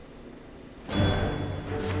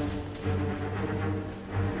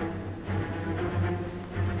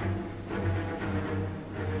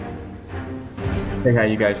Hey, how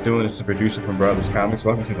you guys doing? It's the producer from Brothers Comics.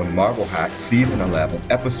 Welcome to the Marvel Hack Season 11,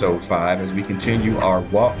 Episode 5, as we continue our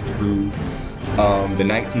walk through the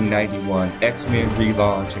 1991 X-Men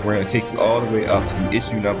relaunch. And we're going to take you all the way up to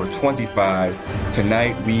issue number 25.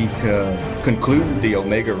 Tonight, we conclude the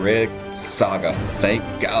Omega Red saga. Thank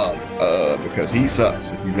God, because he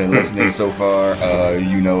sucks. If you've been listening so far,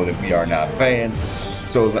 you know that we are not fans.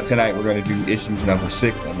 So tonight, we're going to do issues number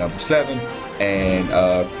 6 and number 7.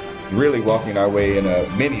 And really walking our way in a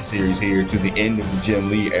mini-series here to the end of the Jim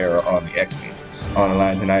Lee era on the X-Men. On the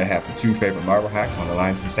line tonight, I have the two favorite Marvel hacks. On the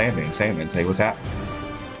line is Sandman. Sandman, say what's happening.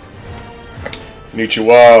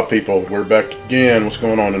 Konnichiwa, people. We're back again. What's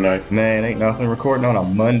going on tonight? Man, ain't nothing. Recording on a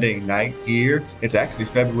Monday night here. It's actually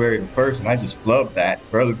February the 1st, and I just flubbed that.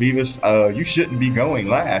 Brother Beavis, you shouldn't be going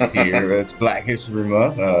last here. It's Black History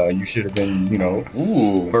Month. You should have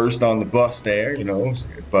been, first on the bus there,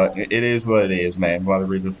 But it is what it is, man. Brother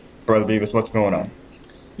Beavis, what's going on?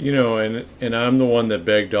 And I'm the one that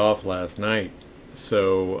begged off last night.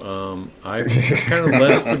 So I kind of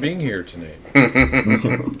led us to being here tonight.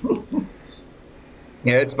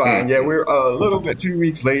 Yeah, it's fine. Yeah, we're a little bit 2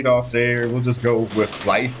 weeks late off there. We'll just go with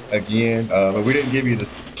life again. But we didn't give you the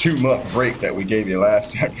 2-month break that we gave you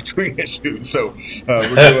last time between issues. So we're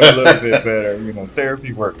doing a little bit better.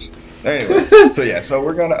 Therapy works. Anyway, so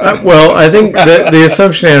we're going to... well, I think the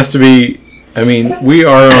assumption has to be, we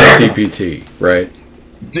are on CPT, right?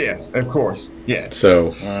 Yes, of course. Yeah.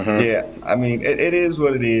 So. Yeah, it is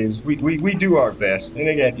what it is. We do our best. And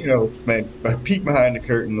again, man, peek behind the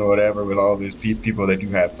curtain or whatever with all these people that do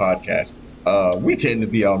have podcasts. We tend to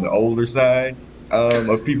be on the older side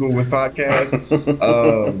of people with podcasts.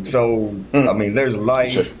 There's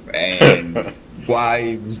life and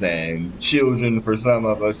wives and children for some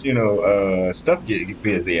of us, stuff get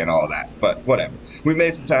busy and all that, but whatever. We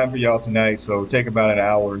made some time for y'all tonight, so take about an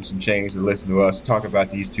hour and some change to listen to us talk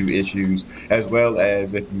about these two issues, as well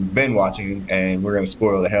as if you've been watching, and we're going to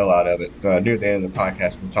spoil the hell out of it. Near the end of the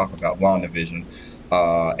podcast, we'll talk about WandaVision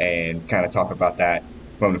and kind of talk about that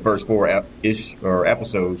from the first 4-ish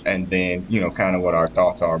episodes, and then, kind of what our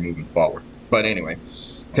thoughts are moving forward. But anyway,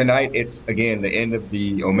 tonight it's, again, the end of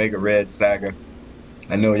the Omega Red saga.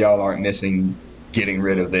 I know y'all aren't missing getting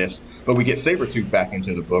rid of this, but we get Sabretooth back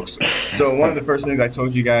into the books. So one of the first things I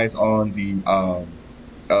told you guys on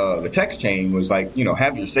the text chain was like,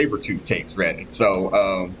 have your Sabretooth takes ready.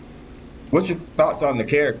 So what's your thoughts on the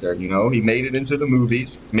character? He made it into the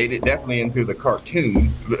movies, made it definitely into the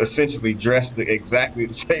cartoon, essentially dressed exactly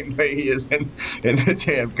the same way he is in the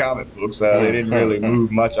damn comic books. They didn't really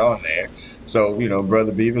move much on there. So,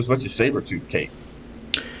 Brother Beavis, what's your Sabretooth take?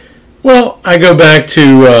 Well, I go back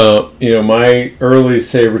to, my early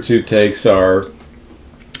Sabretooth takes are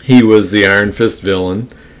he was the Iron Fist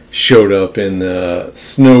villain, showed up in the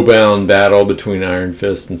snowbound battle between Iron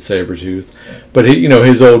Fist and Sabretooth. But,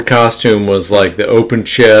 his old costume was like the open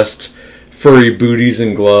chest, furry booties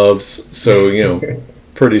and gloves, so,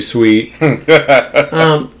 pretty sweet.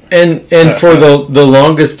 And for the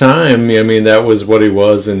longest time, that was what he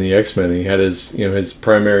was in the X-Men. He had his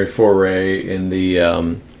primary foray in the...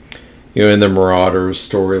 in the Marauders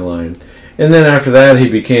storyline. And then after that, he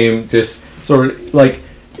became just sort of like,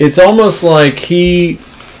 it's almost like his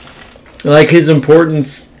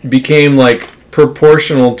importance became like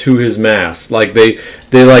proportional to his mass. Like they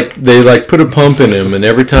put a pump in him, and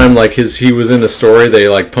every time he was in a story, they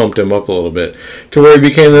like pumped him up a little bit to where he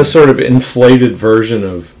became this sort of inflated version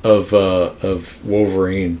of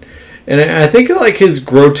Wolverine. And I think like his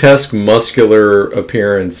grotesque muscular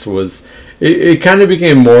appearance was... It kind of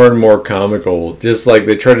became more and more comical. Just like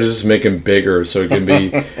they try to just make him bigger so it can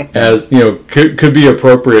be as could be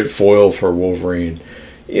appropriate foil for Wolverine.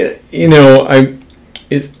 He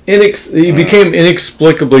became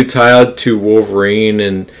inexplicably tied to Wolverine,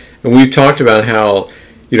 and we've talked about how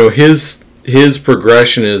his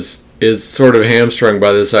progression is sort of hamstrung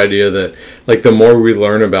by this idea that like the more we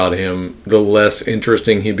learn about him, the less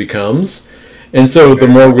interesting he becomes. And so the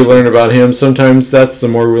more we learn about him, sometimes that's the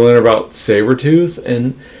more we learn about Sabretooth.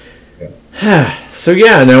 And so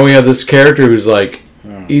now we have this character who's like,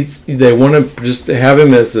 they want to just have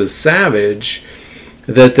him as this savage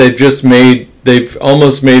that they've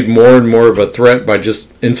almost made more and more of a threat by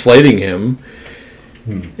just inflating him.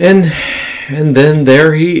 And then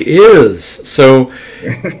there he is. So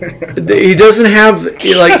he doesn't have,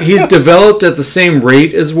 he's developed at the same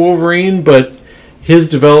rate as Wolverine, but his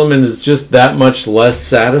development is just that much less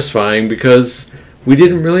satisfying because we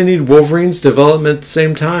didn't really need Wolverine's development at the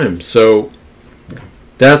same time. So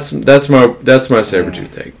that's my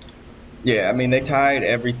Sabretooth take. Yeah, I mean, they tied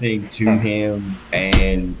everything to him,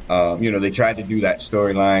 and they tried to do that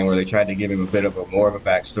storyline where they tried to give him a bit of a more of a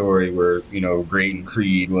backstory, where Graydon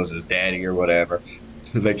Creed was his daddy or whatever.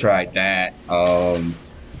 Because they tried that.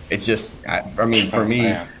 It just, I mean, for Oh me,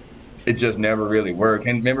 man. it just never really worked.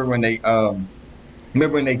 And remember when they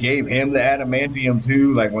gave him the adamantium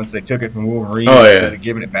too? Like once they took it from Wolverine, Oh, yeah. instead of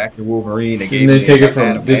giving it back to Wolverine, they gave Didn't they him take it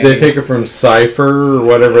from? Did they take it from Cypher or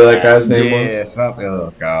whatever that guy's name was? Yeah, something.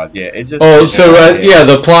 Oh God, yeah. It's just. Oh, so yeah,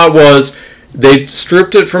 the plot was they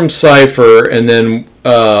stripped it from Cypher, and then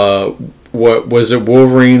what was it?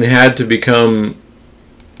 Wolverine had to become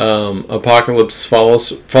Apocalypse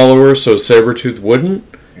follower, so Sabretooth wouldn't.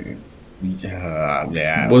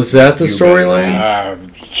 Yeah. Was that the You storyline? Yeah,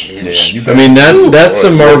 you I mean that's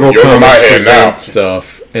some Marvel You're in my Comics head now. Presents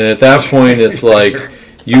stuff, and at that point it's like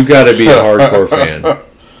you got to be a hardcore fan.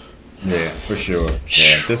 Yeah, for sure. Yeah,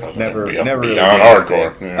 just never really. Beyond did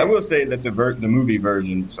hardcore, anything. yeah. I will say that the movie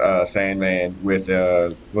version, Sandman with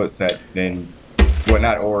what's that then? Well,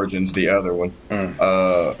 not Origins, the other one.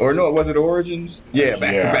 Or no, was it Origins? Yeah,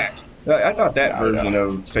 back to back. I thought that version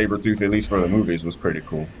of Sabretooth, at least for the movies, was pretty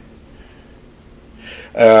cool.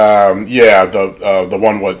 The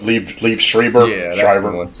one with Liev Schreiber. Yeah, that's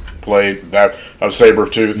Schreiber the one. played that of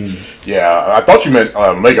Sabretooth. Yeah, I thought you meant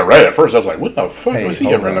Omega Red at first. I was like, what the fuck Hey, was he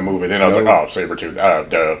hold ever in the on. movie? Then I was No. like, oh, Sabretooth.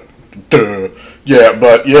 Duh. Yeah,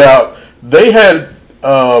 but yeah, they had.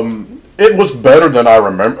 It was better than I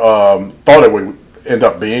remember. Thought it would end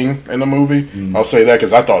up being in the movie. I'll say that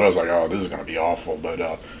because I thought I was like, oh, this is going to be awful.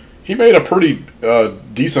 But he made a pretty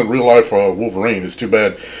decent real life Wolverine. It's too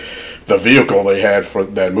bad the vehicle they had for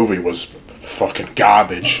that movie was fucking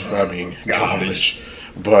garbage. I mean, garbage.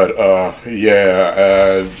 But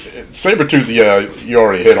Sabretooth, you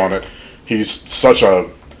already hit on it. He's such a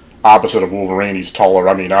opposite of Wolverine. He's taller.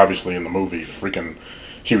 I mean, obviously in the movie, freaking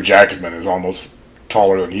Hugh Jackman is almost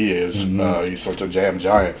taller than he is. He's such a damn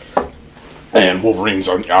giant. And Wolverine's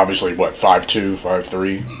obviously, 5'2",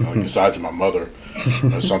 5'3", like the size of my mother,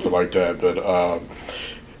 or something like that. But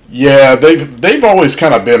yeah, they've always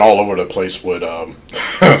kind of been all over the place with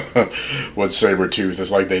with Sabretooth.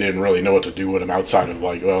 It's like they didn't really know what to do with him outside of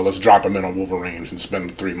like, well, let's drop him in on Wolverine and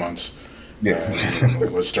spend 3 months. Yeah.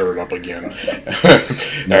 Let's stir it up again.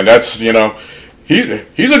 And that's he's a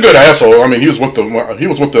good asshole. I mean, he was with the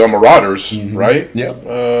Marauders, right? Yeah.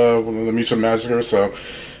 The Mutant Massacre. So,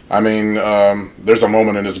 I mean, there's a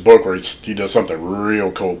moment in his book where he does something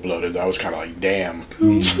real cold blooded. I was kind of like, damn.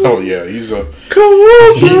 So yeah, he's a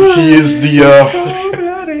he is the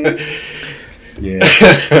Yeah.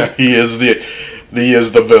 he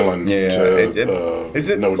is the villain. Yeah, is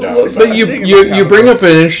it no well, doubt. so- But I you think you, about you bring comic up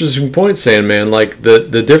an interesting point, Sandman. Like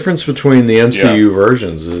the difference between the MCU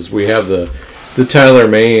versions is we have the Tyler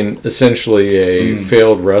Mane, essentially a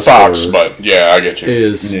failed wrestler. Fox, but yeah, I get you.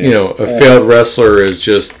 Is Yeah. a failed wrestler is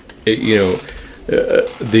just he's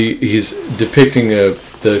depicting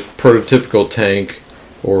the prototypical tank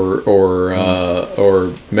or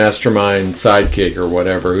mastermind sidekick or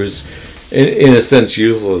whatever, who's in a sense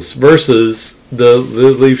useless, versus the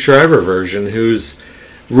Liev Schreiber version, who's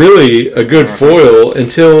really a good foil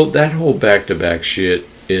until that whole back-to-back shit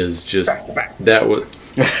is just that was.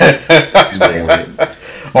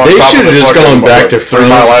 On They top should of have the just fucking, gone back to 3 front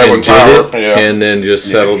Mile Island and Tower. did it, Yeah. and then just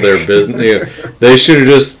settled their business. They should have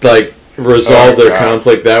just like resolved their God.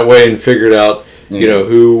 conflict that way and figured out,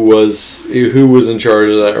 who was in charge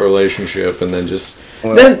of that relationship, and then just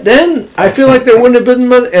then I feel like there wouldn't have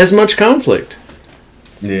been as much conflict.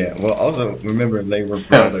 Yeah. Well, also remember they were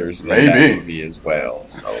brothers in that Maybe. movie as well.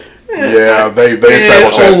 So Yeah, they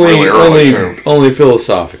established that really early too. only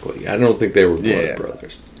philosophically. I don't think they were blood Yeah.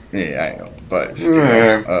 brothers. yeah, I know, but still,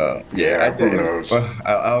 Yeah, I who did. knows? Well,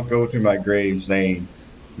 I'll go to my grave saying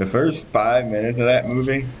the first 5 minutes of that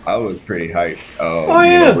movie, I was pretty hyped.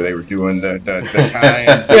 Yeah. Where they were doing the time.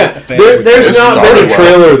 Yeah, thing there's with not the- been a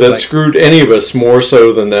trailer that like- screwed any of us more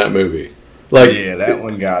so than that movie. Like, Yeah, that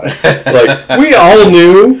one got us. like we all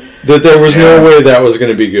knew that there was no Yeah. way that was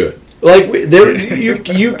going to be good. Like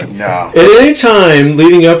you No. at any time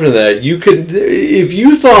leading up to that, you could, if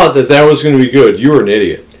you thought that was going to be good, you were an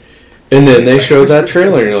idiot. And then they showed that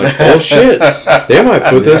trailer, and you're like, oh shit, they might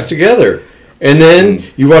put this together. And then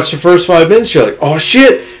you watch the first 5 minutes, you're like, oh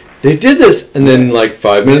shit, they did this. And then like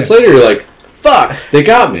 5 minutes later, you're like, fuck, they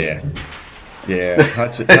got me. Yeah.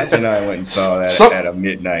 Hutch and I went and saw that So- at a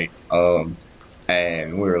midnight.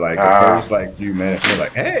 And we were like, the first few minutes, we were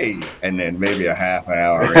like, hey. And then maybe a half an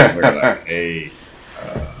hour in, we were like, hey.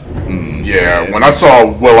 Yeah, when I saw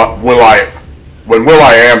Will I when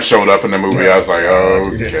Will.i.am showed up in the movie, I was like,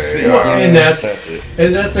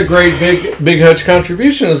 and that's a great big Hutch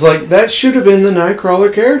contribution. Is like that should have been the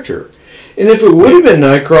Nightcrawler character, and if it would have been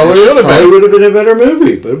Nightcrawler, it probably would have been a better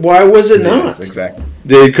movie. But why was it not? Exactly.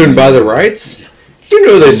 They couldn't buy the rights. You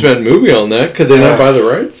know they spent movie on that. Could they not buy the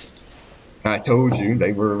rights? I told you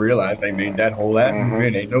they realized they made that whole ass movie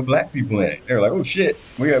and ain't no black people in it. They're like, oh shit,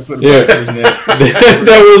 we gotta put a black person in it.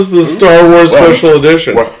 That was the Star Wars special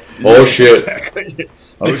edition. Oh shit. Exactly.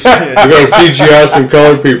 Oh shit. We gotta CGI some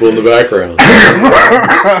colored people in the background.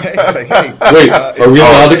 It's like, hey, wait, are we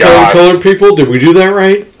allowed to color colored people? Did we do that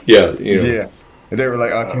right? Yeah, you know. Yeah. And they were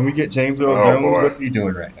like, can we get James Earl Jones? Boy. What's he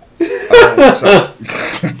doing right now?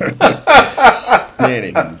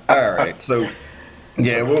 Anywho, all right, so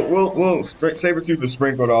yeah, we'll Sabretooth is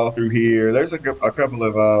sprinkled all through here. There's a couple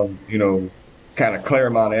of kind of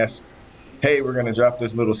Claremont-esque. Hey, we're gonna drop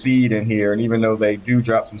this little seed in here, and even though they do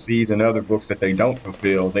drop some seeds in other books that they don't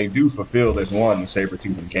fulfill, they do fulfill this one,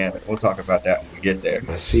 Sabretooth and Gambit. We'll talk about that when we get there.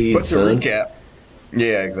 My seed, but to son. recap,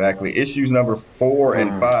 yeah, exactly. Issues number 4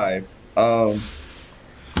 and 5.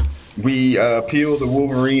 We peel the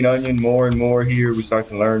Wolverine onion more and more here. We start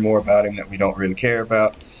to learn more about him that we don't really care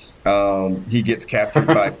about. He gets captured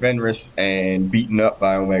by Fenris and beaten up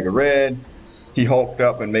by Omega Red. He hulked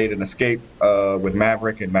up and made an escape with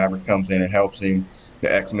Maverick, and Maverick comes in and helps him. The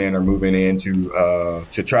X-Men are moving in to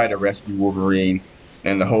try to rescue Wolverine,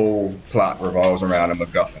 and the whole plot revolves around a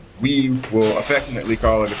MacGuffin. We will affectionately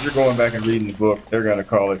call it, if you're going back and reading the book, they're going to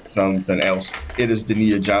call it something else. It is the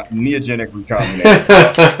neogenic recombinator,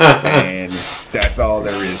 and that's all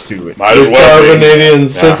there is to it. Might as well Carbonadian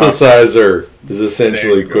synthesizer is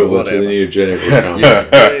essentially equivalent to the neogenic recombinator. Yes,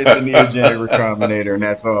 it is the neogenic recombinator, and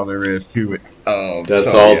that's all there is to it.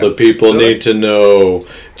 That's all the people need to know.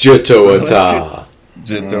 Jitoata.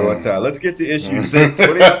 Let's get to issue 6. What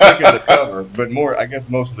do you think of the cover? But more, I guess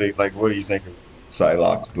mostly, like, what do you think of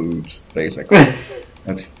Psylocke's boobs, basically?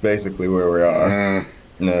 That's basically where we are.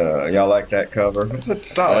 Y'all like that cover? It's a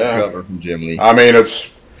solid cover from Jim Lee. I mean,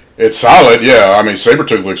 it's solid, yeah. I mean,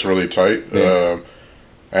 Sabretooth looks really tight.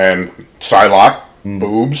 And Psylocke,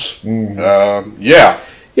 boobs. Yeah.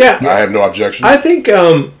 I have no objection. I think,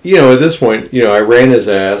 at this point, I ran his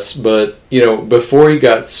ass, but, before he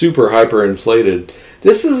got super hyper inflated,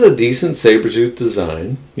 this is a decent Sabretooth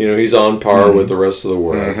design. He's on par with the rest of the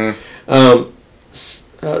world.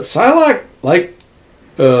 Psylocke,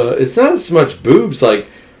 it's not as much boobs, like,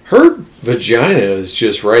 her vagina is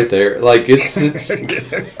just right there. Like, it's to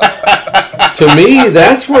me,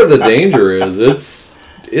 that's where the danger is. It's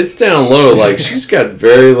down low. Like, she's got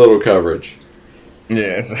very little coverage.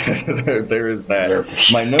 Yes, there is that.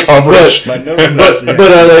 My notes,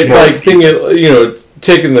 but I like thinking,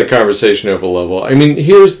 taking the conversation up a level. I mean,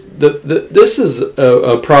 here's this is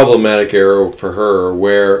a problematic era for her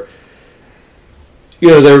where,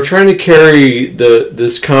 they were trying to carry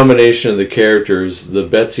this combination of the characters, the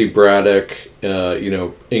Betsy Braddock,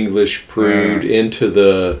 English prude, into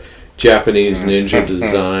the Japanese ninja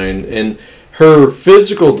design, and her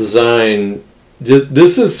physical design.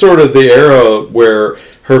 This is sort of the era where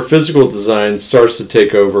her physical design starts to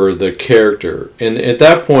take over the character, and at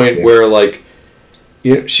that point, where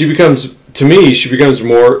she becomes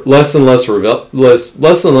more less and less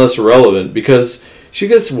irrelevant because she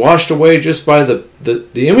gets washed away just by the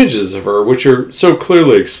images of her, which are so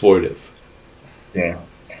clearly exploitive. Yeah.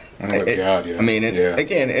 Oh, God, yeah. I mean,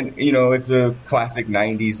 again, it's a classic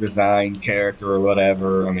 90s design character or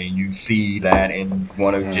whatever. I mean, you see that in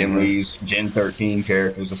one of Jim Lee's Gen 13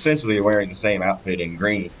 characters, essentially wearing the same outfit in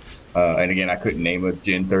green. And again, I couldn't name a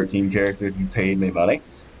Gen 13 character if you paid me money.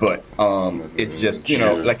 But it's just,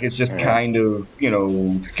 it's just kind of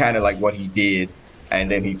like what he did. And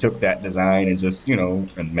then he took that design and just,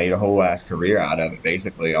 and made a whole ass career out of it,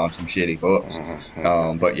 basically, on some shitty books.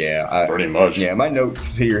 But yeah, pretty much. Yeah, my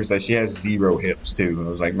notes here is that she has 0 hips too. And I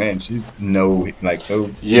was like, man, she's I was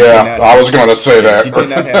going to say that. She did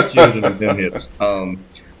not have children with them hips.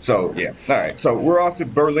 So yeah, all right. So we're off to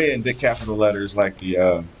Berlin, big capital letters like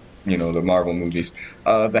the the Marvel movies.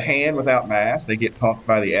 The Hand without mask, they get punked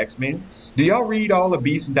by the X-Men. Do y'all read all the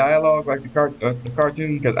Beast dialogue like the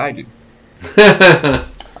cartoon? Because I do.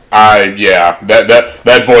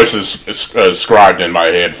 That voice is inscribed in my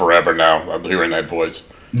head forever now. I'm hearing that voice.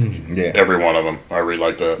 Every one of them. I really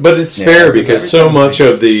like that. But it's fair because so much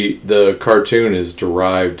of the cartoon is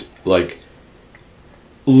derived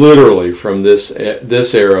literally from this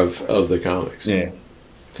era of the comics.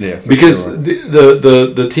 Because sure.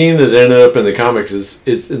 the team that ended up in the comics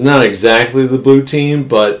is not exactly the blue team,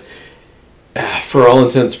 but for all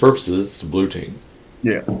intents and purposes, it's the blue team.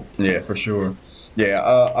 Yeah, for sure.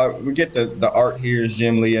 Yeah, we get the art here is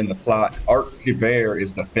Jim Lee and the plot. Art Hebert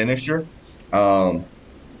is the finisher.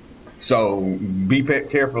 So be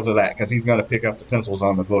careful of that because he's going to pick up the pencils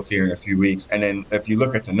on the book here in a few weeks. And then if you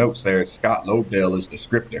look at the notes there, Scott Lobdell is the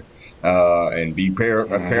scripter. And be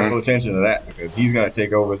careful attention to that because he's going to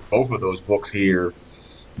take over both of those books here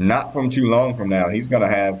not from too long from now. He's going to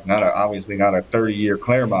have obviously not a 30-year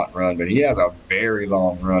Claremont run, but he has a very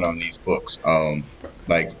long run on these books,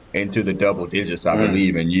 like into the double digits, I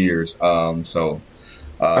believe, in years. All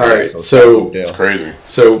right, so it's crazy.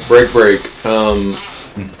 So break.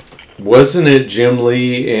 Wasn't it Jim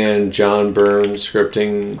Lee and John Byrne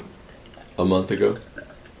scripting a month ago?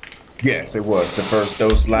 Yes, it was the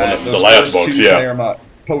last books, yeah.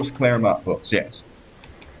 Post Claremont books, yes.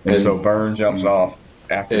 And so Byrne jumps off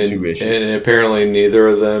after 2 issues. And apparently neither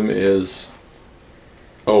of them is.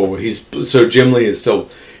 Oh, Jim Lee is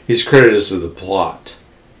he's credited as the plot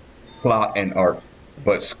and art,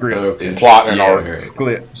 but script is plot and art.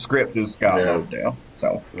 Script is Scott Lobdell.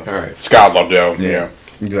 So all right, Scott Lobdell. Yeah.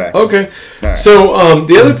 Exactly. Okay. Right. So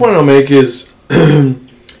the other point I'll make is,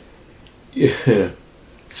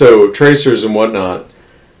 so tracers and whatnot,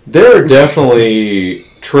 there are definitely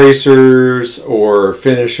tracers or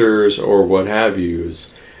finishers or what have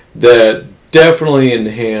yous that definitely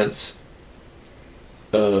enhance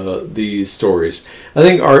these stories. I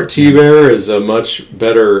think Art Thibert is a much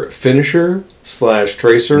better finisher /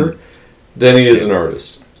 tracer than he is an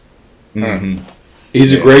artist. Mm-hmm.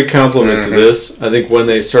 He's a great complement to this. I think when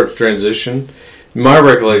they start to transition, my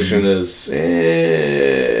recollection is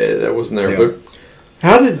that wasn't there. But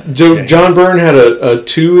how did John Byrne had a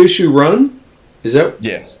 2-issue run? Is that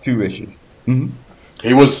 2 issues? Mm-hmm.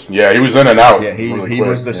 He was in and out. Yeah, he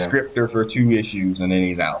was the scripter for 2 issues and then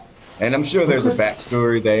he's out. And I'm sure there's a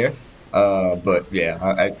backstory there. But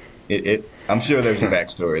yeah, I'm sure there's a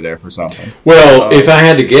backstory there for something. Well, if I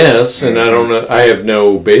had to guess, and I don't know, I have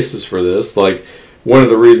no basis for this. Like one of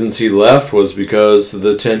the reasons he left was because of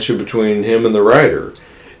the tension between him and the writer.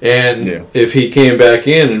 And if he came back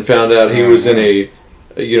in and found out he was in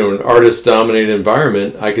an artist-dominated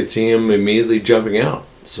environment, I could see him immediately jumping out.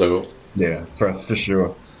 So yeah, for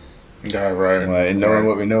sure. Yeah, right. Well, and knowing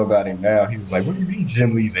what we know about him now, he was like, "What do you mean,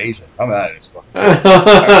 Jim Lee's agent? I'm out of this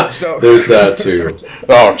fucking." So there's that too.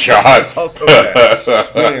 Oh God. Also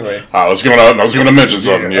that. Anyway, I was gonna mention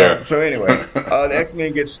something. Yeah. So anyway, the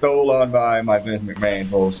X-Men get stolen by my Vince McMahon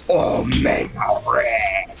host, Omega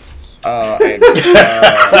Red.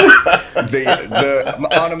 The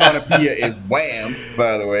onomatopoeia is wham,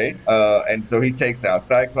 by the way. And so he takes out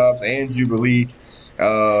Cyclops and Jubilee.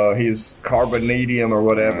 His carbonadium or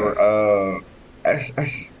whatever. I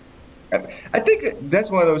think that's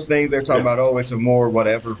one of those things they're talking about. Oh, it's a more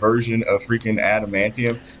whatever version of freaking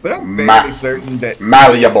adamantium. But I'm fairly certain that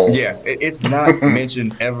malleable. Yes, it's not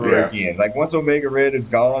mentioned ever again. Like once Omega Red is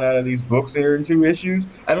gone out of these books here in 2 issues,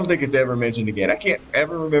 I don't think it's ever mentioned again. I can't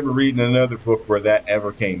ever remember reading another book where that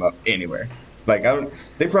ever came up anywhere. Like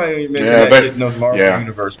they probably don't even mention that shit in those Marvel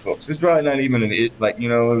Universe books. It's probably not even it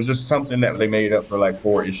was just something that they made up for like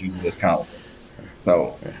 4 issues of this comic.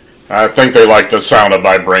 So I think they like the sound of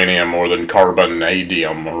vibranium more than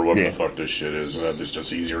carbonadium or what the fuck this shit is. It's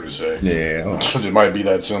just easier to say. Yeah, it might be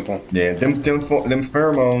that simple. Yeah, them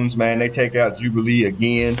pheromones, man. They take out Jubilee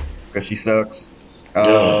again because she sucks.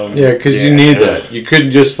 Because you need that. You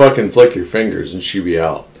couldn't just fucking flick your fingers and she'd be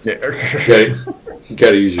out. Yeah. Okay. You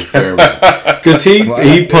gotta use your pheromones. Because he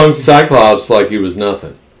punked Cyclops like he was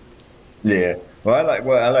nothing. Yeah. Well, I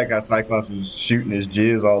like how Cyclops was shooting his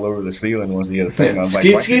jizz all over the ceiling was the other thing. I was like,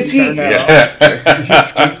 why can't you turn that off?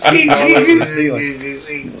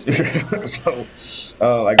 So,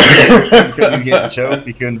 I guess because he's getting choked,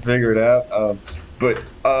 he couldn't figure it out. So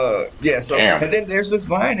Damn. And then there's this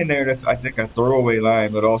line in there that's I think a throwaway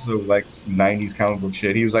line, but also like 90s comic book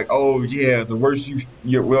shit. He was like, "Oh yeah, the worse you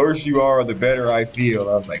are, the better I feel."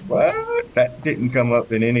 I was like, "What?" That didn't come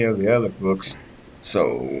up in any of the other books.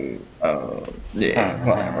 So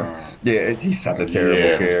whatever. Yeah, he's such a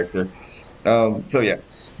terrible character. So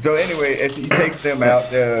anyway, as he takes them out,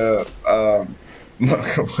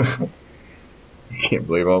 I can't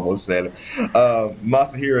believe I almost said it.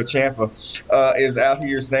 Masahiro Ciampa is out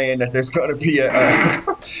here saying that there's going to be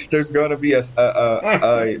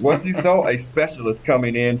a specialist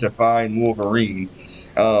coming in to find Wolverine.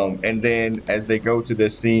 And then as they go to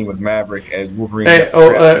this scene with Maverick as Wolverine,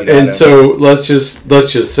 so let's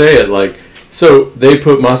just say it like so they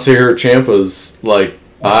put Masahiro Ciampa's like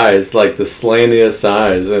eyes, like the slantiest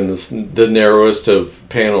eyes and the narrowest of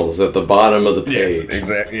panels at the bottom of the page. Yes,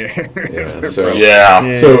 exactly.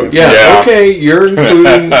 Okay, you're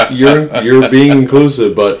including, you're being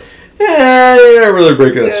inclusive, but you're not really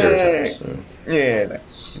breaking the stereotypes. So. Yeah.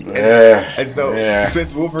 Yeah. And so,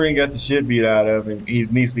 since Wolverine got the shit beat out of him, he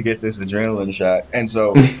needs to get this adrenaline shot. And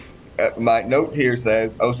so, my note here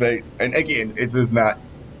says, and again, it's just not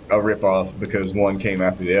a ripoff because one came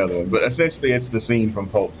after the other one, but essentially it's the scene from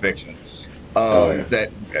Pulp Fiction. That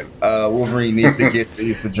Wolverine needs to get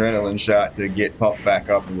this adrenaline shot to get pumped back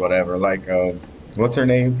up or whatever. Like, what's her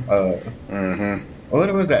name?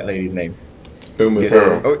 What was that lady's name? Uma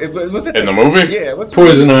Thurman. Was it in the movie? Yeah, what's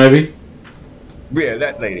Poison Ivy. Yeah,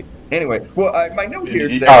 that lady. Anyway, well, my note here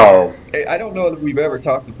says, I don't know if we've ever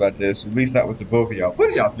talked about this, at least not with the both of y'all. What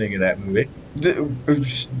do y'all think of that movie?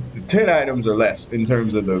 10 items or less in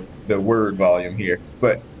terms of the word volume here,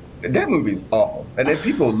 but that movie's awful. And then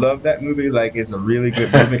people love that movie like it's a really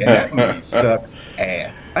good movie, and that movie sucks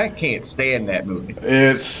ass. I can't stand that movie.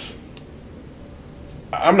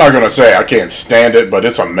 I'm not going to say I can't stand it, but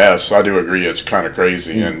it's a mess. I do agree it's kind of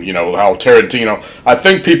crazy. And, how Tarantino, I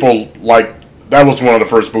think people that was one of the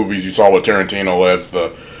first movies you saw with Tarantino as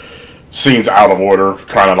the scenes out of order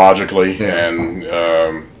chronologically, and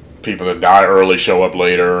people that die early show up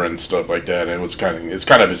later and stuff like that. And it's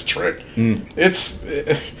kind of his trick. It's,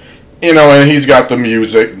 and he's got the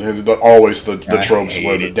music, always the tropes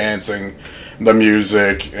with the dancing, the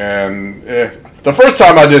music, and the first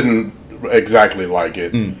time I didn't exactly like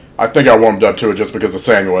it. I think I warmed up to it just because of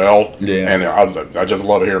Samuel L. And I just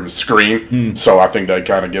love hearing him scream. So I think that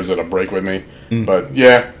kind of gives it a break with me. But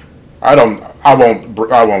yeah, I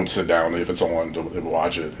won't sit down if it's on to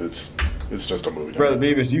watch it. It's just a movie. Brother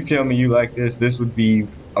Beavis, you tell me you like this. This would be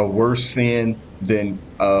a worse sin than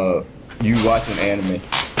you watching anime.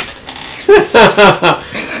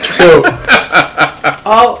 So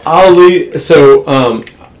I'll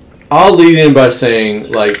lead in by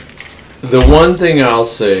saying, like, the one thing I'll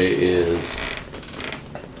say is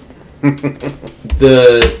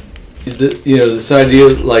this idea,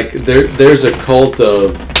 like, there's a cult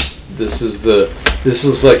of this is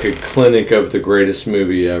like a clinic of the greatest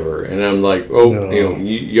movie ever, and I'm like,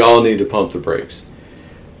 y'all need to pump the brakes.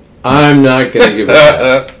 I'm not gonna give it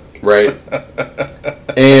that, right?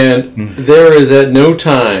 And there is at no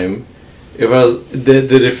time if I was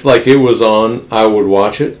that if like it was on, I would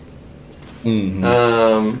watch it. And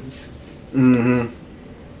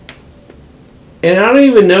I don't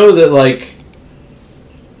even know that like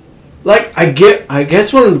I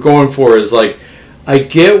guess what I'm going for is like I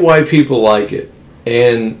get why people like it,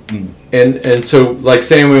 and so like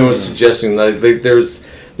Samuel was suggesting, like there's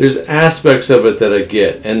aspects of it that I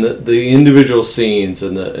get, and the individual scenes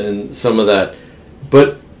and some of that,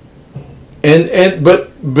 but there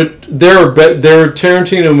are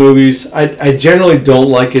Tarantino movies. I generally don't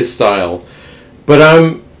like his style, but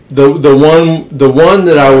I'm the one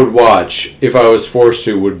that I would watch if I was forced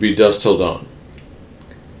to would be Dusk Till Dawn.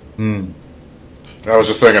 I was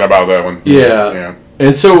just thinking about that one. Yeah.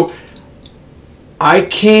 And so I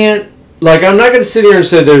can't, like, I'm not going to sit here and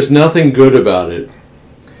say there's nothing good about it,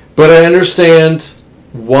 but I understand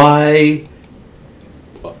why.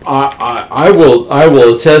 I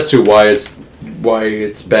will attest to why it's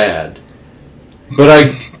bad. But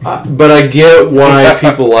I get why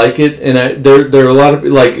people like it, and there are a lot of,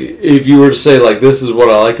 like, if you were to say, like, this is what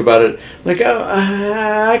I like about it, like,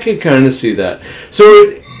 I could kind of see that.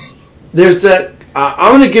 So there's that.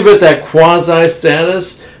 I'm going to give it that quasi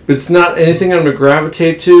status, but it's not anything I'm going to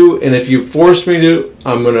gravitate to. And if you force me to,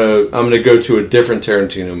 I'm gonna go to a different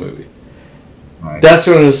Tarantino movie. Right. That's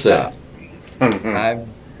what I'm going to say. I've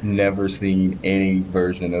never seen any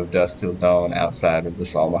version of Dusk Till Dawn outside of the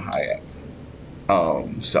Salma Hayek scene.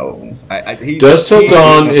 So Dusk Till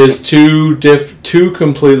Dawn is two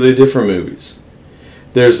completely different movies.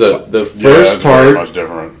 There's the first part much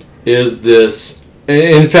different. Is this.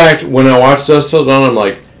 In fact, when I watched Dusk Till Dawn, I'm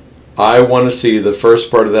like, I want to see the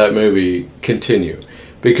first part of that movie continue,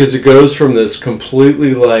 because it goes from this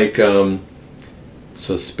completely like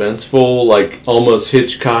suspenseful, like almost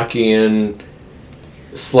Hitchcockian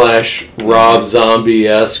 / Rob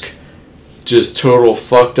Zombie-esque, just total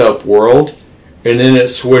fucked up world, and then it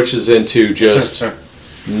switches into just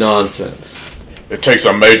nonsense. It takes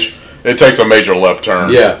a major left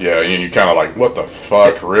turn. Yeah, and you kind of like, what the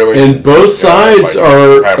fuck, really? And both sides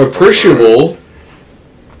are appreciable,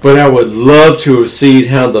 but I would love to have seen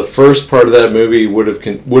how the first part of that movie would have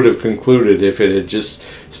concluded if it had just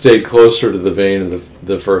stayed closer to the vein of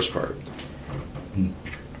the first part.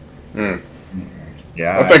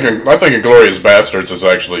 Yeah, I think Inglourious Bastards is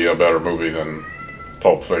actually a better movie than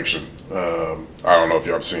Pulp Fiction. I don't know if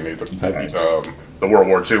y'all have seen either. The World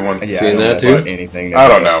War II one. Yeah, seen that too? Anything I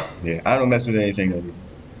don't know. Yeah, I don't mess with anything.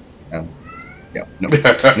 Yeah, no.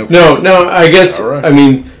 No. I guess All right. I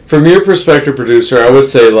mean, from your perspective, producer, I would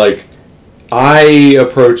say like I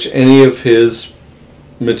approach any of his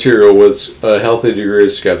material with a healthy degree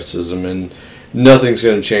of skepticism, and nothing's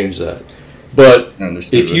going to change that. But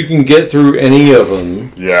if you can get through any of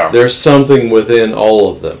them, Yeah. there's something within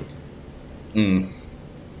all of them.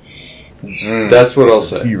 That's what I'll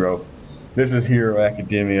say. Hero. This is Hero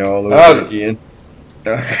Academia all over again.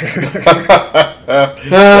 Well,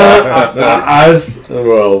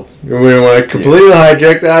 we don't want to completely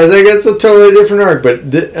hijack that. I think it's a totally different arc.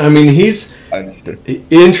 But I mean, he's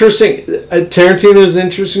interesting. Tarantino's an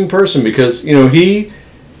interesting person because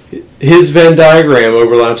his Venn diagram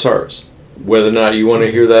overlaps ours. Whether or not you want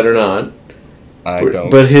to hear that or not, I don't.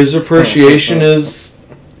 But his appreciation is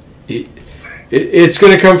it's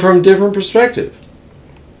going to come from a different perspective.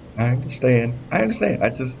 I understand. I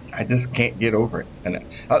just can't get over it. And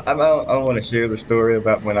I want to share the story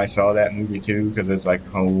about when I saw that movie too, because it's like a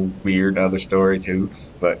whole weird other story too.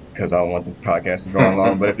 But because I don't want the podcast to go on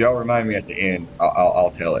long. But if y'all remind me at the end, I'll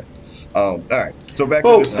tell it. All right. So back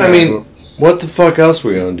to this. I mean, what the fuck else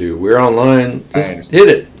we gonna do? We're online. Just hit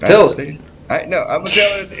it. Tell it. I'm gonna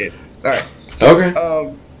tell it at the end. All right. So, Okay.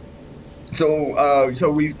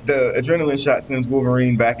 The adrenaline shot sends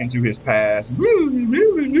Wolverine back into his past. We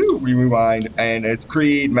rewind, and it's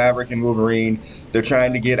Creed, Maverick, and Wolverine. They're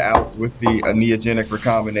trying to get out with the Neogenic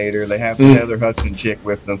Recombinator. They have the Heather Hudson chick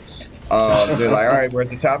with them. They're like, all right, we're at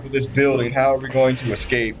the top of this building. How are we going to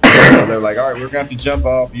escape? They're like, all right, we're going to have to jump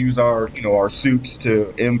off, use our suits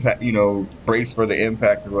to impact, brace for the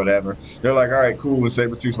impact or whatever. They're like, all right, cool. And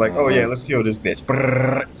Sabretooth's like, oh yeah, let's kill this bitch.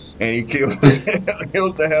 And he kills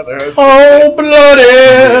the Heather Hudson. Oh, bloody!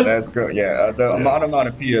 Yeah, that's good. Yeah, the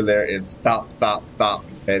onomatopoeia there is stop, stop, stop,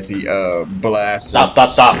 as he blasts. Stop.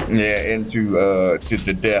 Yeah, into to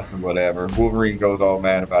the death or whatever. Wolverine goes all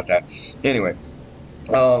mad about that. Anyway.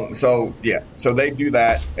 So they do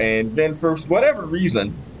that, and then for whatever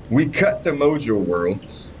reason, we cut to Mojo World.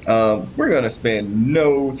 We're gonna spend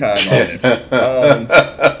no time on this.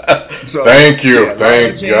 Thank you,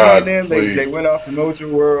 thank God. They went off to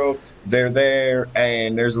Mojo World. They're there,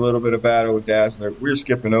 and there's a little bit of battle with Dazzler. We're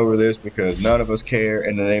skipping over this because none of us care,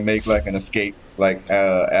 and then they make like an escape, like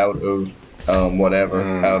out of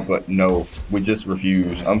whatever. But no, we just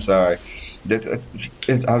refuse. I'm sorry.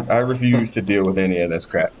 I refuse to deal with any of this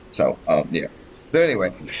crap. So, yeah. So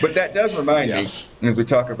anyway, but that does remind me, as we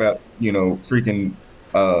talk about, freaking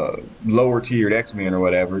lower tiered X-Men or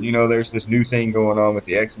whatever, there's this new thing going on with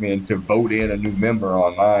the X-Men to vote in a new member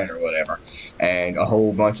online or whatever. And a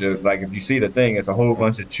whole bunch of, like, if you see the thing, it's a whole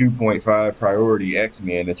bunch of 2.5 priority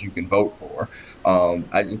X-Men that you can vote for.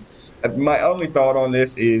 My only thought on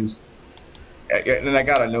this is, and I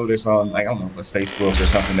got a notice on, like, I don't know if it was Facebook or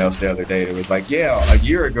something else the other day. It was like, a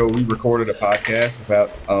year ago we recorded a podcast about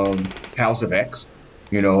House of X,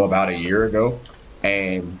 about a year ago.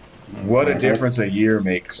 And what a difference a year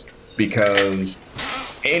makes. Because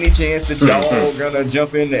any chance that y'all gonna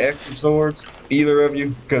jump into X of Swords? Either of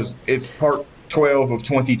you? Because it's part 12 of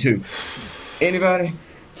 22. Anybody?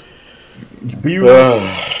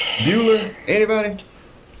 Bueller? Anybody?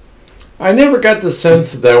 I never got the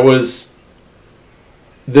sense that there was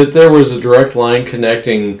a direct line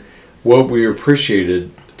connecting what we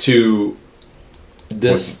appreciated to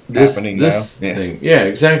this thing. Yeah,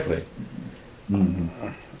 exactly. Mm-hmm.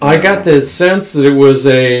 I got the sense that it was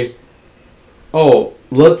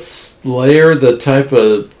let's layer the type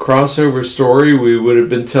of crossover story we would have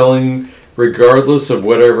been telling regardless of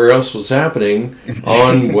whatever else was happening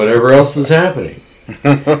on whatever else is happening.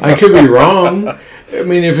 I could be wrong. I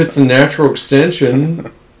mean, if it's a natural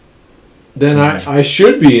extension, then I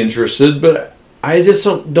should be interested, but I just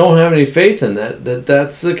don't have any faith in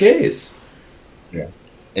that's the case. Yeah,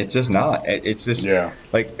 it's just not. It's just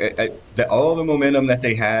like all the momentum that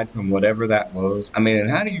they had from whatever that was. I mean, and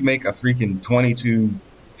how do you make a freaking 22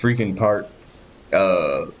 freaking part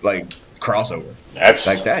like crossover? That's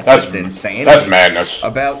just insane. That's madness.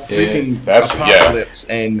 About freaking Apocalypse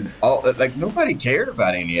and all. Like nobody cared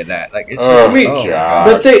about any of that. Like it's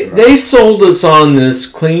but they sold us on this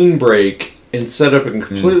clean break and set up a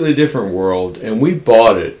completely different world, and we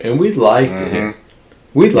bought it and we liked it.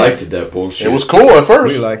 We liked it, that bullshit. It was cool at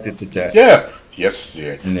first. We liked it to death. Yeah. Yes,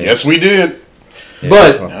 we did.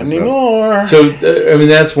 But not anymore. So I mean,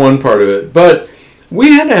 that's one part of it. But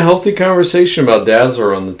we had a healthy conversation about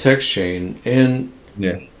Dazzler on the text chain, and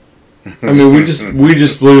I mean, we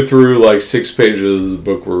just blew through like 6 pages of the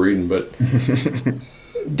book we're reading, but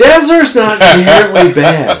Dazzler's not inherently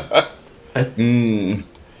bad.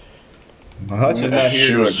 Hutch is not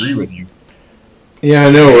here to agree with you. Yeah,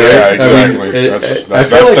 I know, right? Yeah, exactly. I mean, That's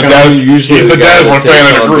feel like the I'm usually he's the guy Desmond that takes fan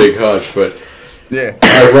of the on group. Big Hutch, but Yeah.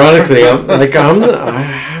 ironically,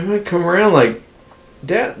 I might come around like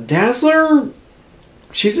Dazzler.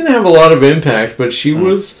 She didn't have a lot of impact, but she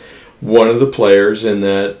was one of the players in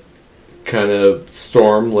that kind of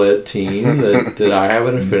Storm-led team that I have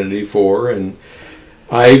an affinity for, and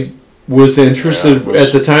I was interested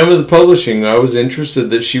at the time of the publishing. I was interested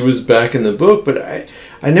that she was back in the book, but I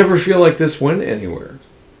never feel like this went anywhere.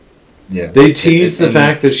 Yeah. They teased the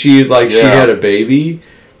fact that she had a baby,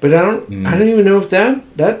 but I don't even know if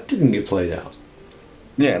that didn't get played out.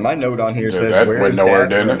 Yeah, my note on here says that where went is nowhere,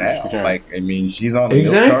 Dazzler didn't it? now? Like, I mean, she's on the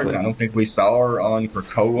milk chart. I don't think we saw her on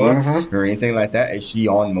Krakoa or anything like that. Is she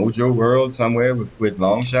on Mojo World somewhere with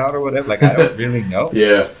Longshot or whatever? Like, I don't really know.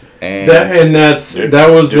 Yeah. And that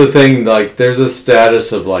was the thing. Like, there's a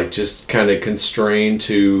status of like just kind of constrained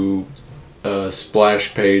to a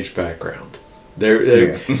splash page background.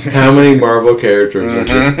 How many Marvel characters are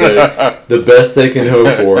just the best they can hope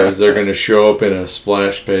for is they're going to show up in a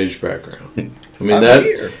splash page background. I mean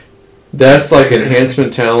that's like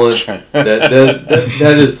enhancement talent.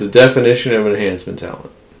 That is the definition of enhancement talent.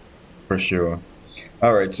 For sure.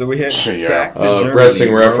 All right, so we head back to Germany.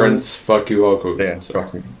 Wrestling reference. Fuck you, Hulk Hogan.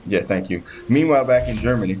 Yeah, thank you. Meanwhile, back in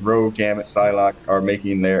Germany, Rogue, Gambit, Psylocke are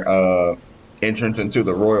making their entrance into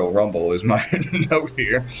the Royal Rumble is my note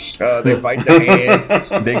here. They fight the Hand.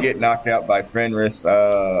 They get knocked out by Fenris.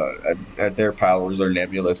 Their powers are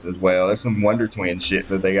nebulous as well. There's some Wonder Twin shit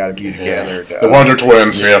that they got to be together. The Wonder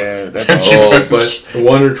Twins, but the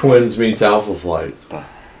Wonder Twins meets Alpha Flight.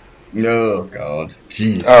 Oh God!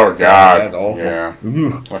 Jeez. Oh God! That's awful.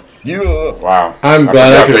 Yeah. Wow. I'm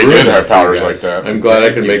glad I could they ruin did have that for you powers guys. like that. I'm glad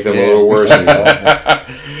I could make them a little worse. Yeah.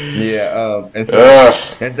 And so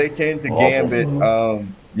as they tend to Gambit,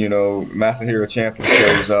 Masahiro Champion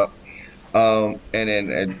shows up, and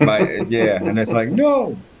it's like,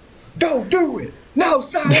 no, don't do it. No,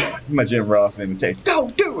 Psylocke. My Jim Ross imitation.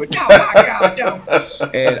 Don't do it. No, my God, don't.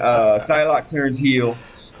 And Psylocke turns heel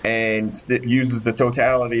and uses the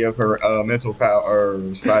totality of her mental power or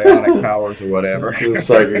psionic powers or whatever.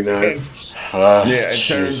 Psychic knife. And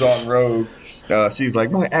turns on Rogue. She's like,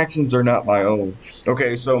 my actions are not my own.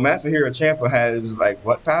 Okay, so Masahiro Ciampa has like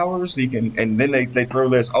what powers? He can, and then they throw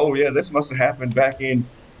this. Oh yeah, this must have happened back in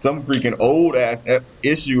some freaking old ass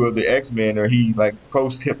issue of the X-Men, or he like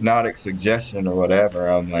post hypnotic suggestion or whatever.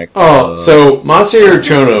 I'm like, so Masahiro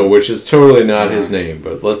Chono, which is totally not his name,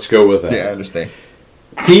 but let's go with that. Yeah, I understand.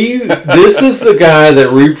 This is the guy that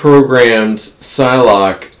reprogrammed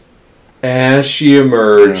Psylocke as she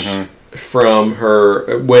emerged from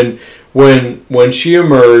her when she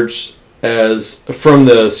emerged as from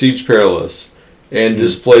the Siege Perilous and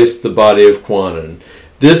displaced the body of Quanon.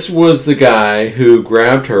 This was the guy who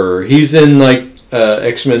grabbed her. He's in like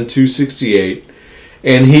X-Men 268,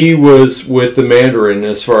 and he was with the Mandarin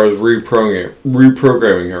as far as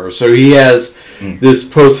reprogramming her. So he has this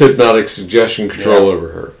post-hypnotic suggestion control over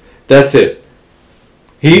her. That's it.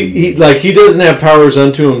 He doesn't have powers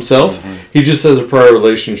unto himself. He just has a prior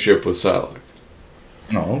relationship with Psylocke.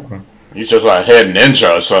 Oh, okay. He's just like a head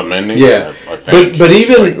ninja or something, isn't he? Yeah, I think. but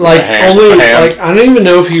even like I don't even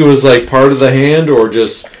know if he was like part of the Hand or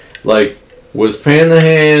just like was paying the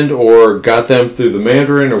Hand or got them through the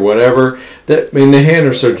Mandarin or whatever. The Hand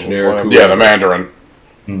are so generic. Yeah, the Mandarin.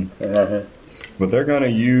 But they're gonna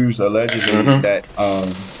use allegedly that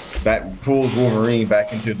pulls Wolverine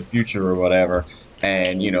back into the future or whatever,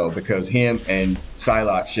 and because him and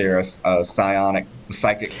Psylocke share a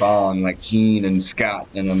psychic bond like Jean and Scott,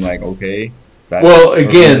 and I'm like, okay. That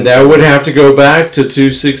would have to go back to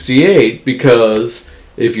 268 because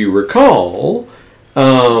if you recall,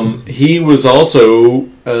 he was also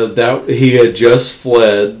that he had just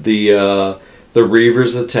fled the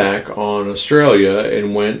Reavers attack on Australia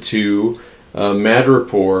and went to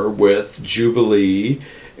Madripoor with Jubilee,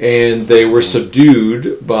 and they were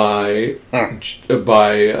subdued by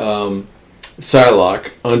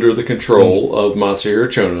Psylocke under the control of Masahiro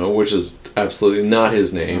Chono, which is absolutely not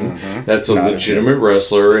his name. That's a legitimate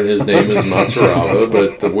wrestler, and his name is Matsurava,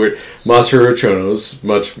 but Masahiro Chono is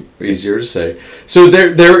much easier to say. So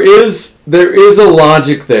there is a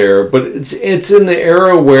logic there, but it's in the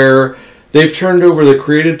era where they've turned over the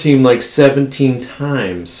creative team like 17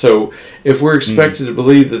 times. So if we're expected to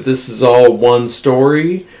believe that this is all one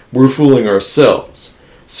story, we're fooling ourselves.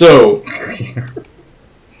 So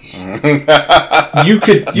you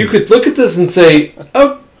could look at this and say,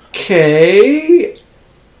 okay,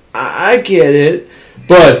 I get it,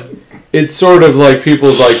 but it's sort of like people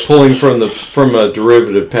like pulling from a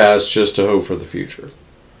derivative past just to hope for the future.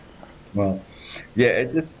 Well, yeah,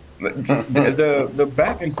 it just the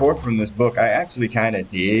back and forth from this book, I actually kind of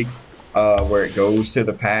dig where it goes to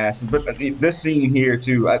the past. But this scene here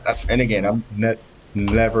too, and again, I'm not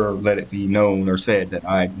never let it be known or said that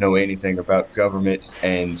I know anything about governments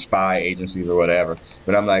and spy agencies or whatever.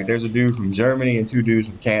 But I'm like, there's a dude from Germany and two dudes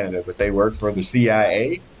from Canada, but they work for the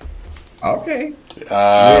CIA. Okay.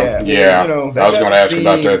 Yeah. You know, I was going to ask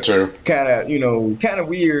about that too. Kind of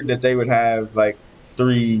weird that they would have like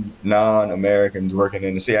 3 non-Americans working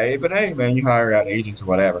in the CIA, but hey, man, you hire out agents or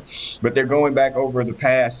whatever. But they're going back over the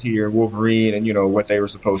past here, Wolverine, and what they were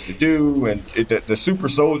supposed to do, and the Super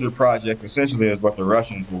Soldier Project essentially is what the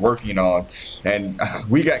Russians were working on, and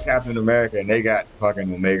we got Captain America and they got fucking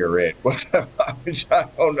Omega Red. What the I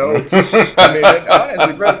don't know. I mean,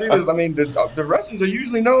 honestly, Brother Beavis, I mean, the Russians are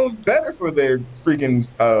usually known better for their freaking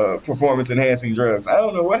performance-enhancing drugs. I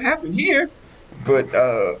don't know what happened here. But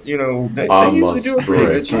they usually do a pretty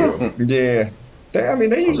good job. Yeah,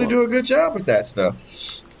 they usually do a good job with that stuff.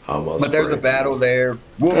 But there's a battle there.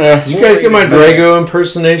 Did you guys get my Drago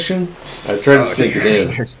impersonation? I tried to stick it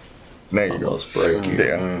in. There you almost break you.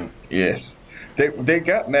 Yeah. Yes. They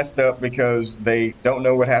got messed up because they don't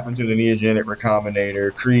know what happened to the Neogenic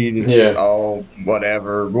Recombinator. Creed is all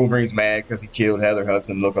whatever. Wolverine's mad because he killed Heather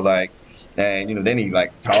Hudson lookalike. And, then he,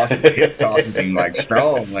 like, tosses him, like,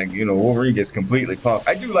 strong. Like, Wolverine gets completely pumped.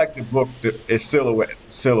 I do like the book that is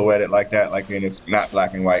silhouetted like that. Like, and it's not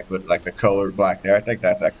black and white, but, like, the colored black there. I think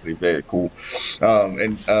that's actually very cool.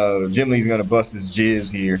 And Jim Lee's going to bust his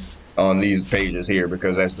jizz here on these pages here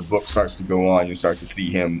because as the book starts to go on, you start to see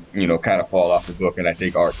him, kind of fall off the book. And I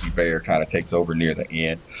think Archie Bear kind of takes over near the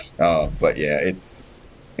end. But, yeah, it's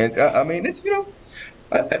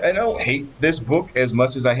I don't hate this book as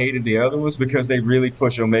much as I hated the other ones because they really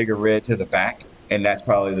push Omega Red to the back, and that's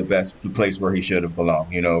probably the place where he should have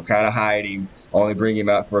belonged. Kind of hide him, only bring him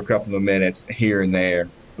out for a couple of minutes here and there,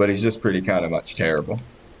 but he's just pretty kind of much terrible.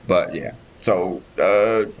 But yeah, so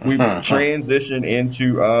we transition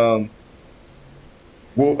into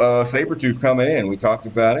Sabretooth coming in. We talked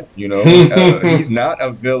about it. He's not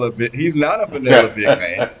a vanilla big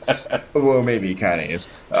man. Well, maybe he kind of is.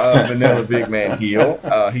 Vanilla big man heel.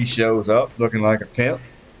 He shows up looking like a pimp.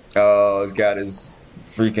 He's got his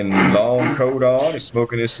freaking long coat on. He's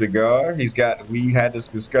smoking his cigar. We had this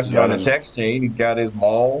discussion on the text chain. He's got his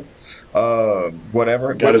mall.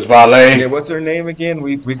 Whatever. Got his valet. Yeah, what's her name again?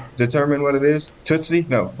 We determined what it is. Tootsie?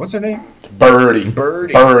 No. What's her name? Birdie.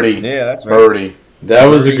 Yeah, that's right. Birdie. That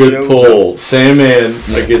was a good pull. Sandman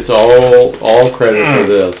gets all credit for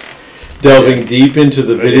this. Delving deep into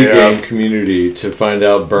the video game community to find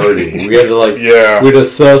out Birdie. We had to we had to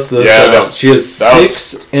suss this out. She has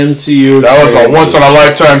 6 MCU. That was a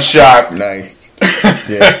once-in-a-lifetime shot. Nice.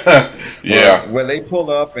 Yeah. Yeah. Where they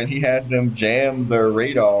pull up and he has them jam their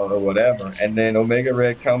radar or whatever, and then Omega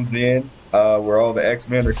Red comes in where all the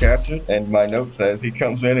X-Men are captured, and my note says he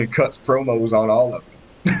comes in and cuts promos on all of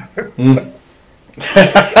them.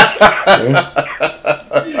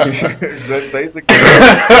 That's basically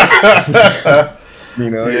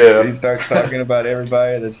he starts talking about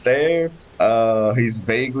everybody that's there. He's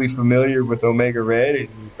vaguely familiar with Omega Red.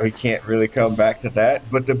 He can't really come back to that.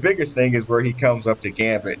 But the biggest thing is where he comes up to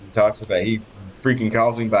Gambit and talks about he freaking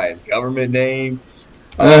calls him by his government name.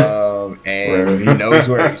 And he knows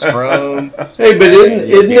where he's from. Hey, but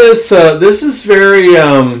isn't this is very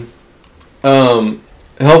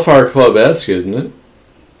Hellfire Club-esque, isn't it?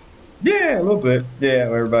 Yeah, a little bit. Yeah,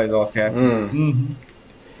 everybody's all captured. Mm-hmm.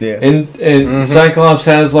 Yeah. And Cyclops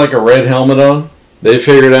has like a red helmet on. They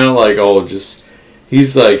figured out he's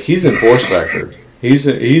in Force Factor. He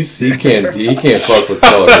can't fuck with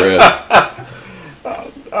color red.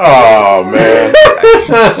 Oh man!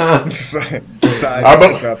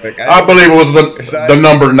 I believe it was the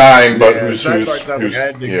number 9, but who's I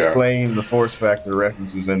had to explain the Force Factor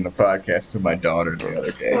references in the podcast to my daughter the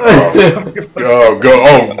other day. I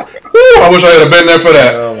wish I had been there for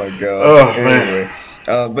that. Oh my god! Oh man!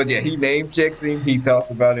 But yeah, he name checks him. He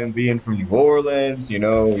talks about him being from New Orleans. He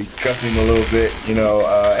cuts him a little bit.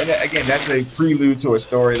 And again, that's a prelude to a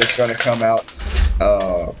story that's going to come out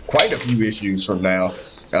quite a few issues from now.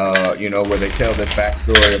 Where they tell this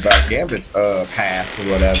backstory about Gambit's past or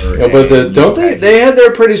whatever. Yeah, but they had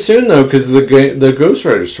there pretty soon though, because the Ghost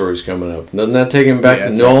Rider story's coming up. Doesn't that take him back to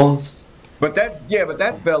New Orleans? But that's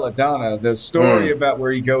Belladonna. The story about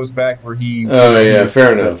where he goes back, where he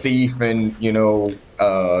fair enough. A thief and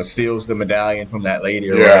steals the medallion from that lady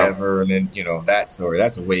or whatever, and then that story.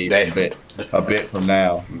 That's a bit from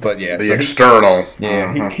now. But yeah, the external.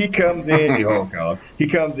 He comes in. Oh god, he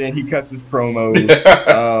comes in. He cuts his promos.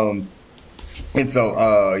 And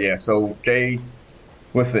so so they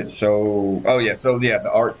what's it? So, oh yeah, so yeah,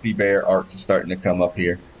 the bear arcs are starting to come up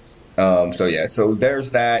here. So yeah, so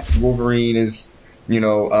there's that. Wolverine is,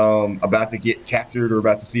 about to get captured or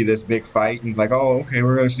about to see this big fight. And like, oh, okay,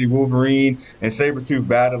 we're gonna see Wolverine and Sabretooth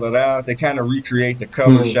battle it out. They kind of recreate the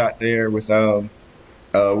cover shot there with Sabretooth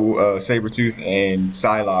and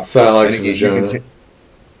Psylocke. Psylocke's And vagina.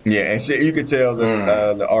 yeah, and you could tell this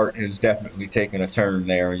the art has definitely taken a turn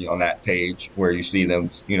there on that page where you see them,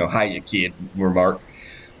 hiya kid remark.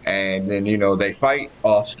 And then, they fight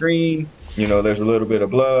off screen, there's a little bit of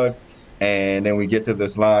blood, and then we get to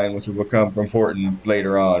this line which will become important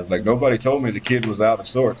later on. Like, nobody told me the kid was out of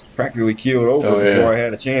sorts, practically keeled over before I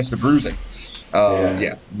had a chance to bruise him.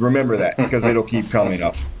 Yeah, remember that because it'll keep coming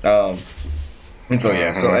up. And so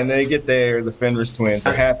and they get there. The Fenris twins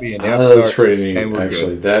are happy, and that's pretty neat. And we're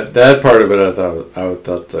actually, good. That part of it, I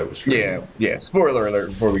thought that was pretty neat. Spoiler alert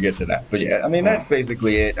before we get to that, but yeah, I mean that's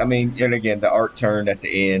basically it. I mean, and again, the art turned at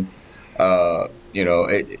the end.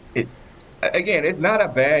 It again, it's not a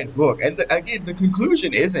bad book, and again, the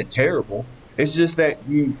conclusion isn't terrible. It's just that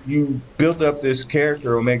you built up this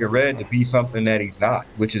character Omega Red to be something that he's not,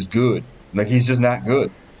 which is good. Like he's just not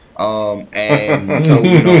good. And so,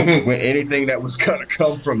 when anything that was going to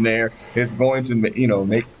come from there is going to, make, kind of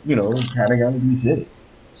going to be shitty.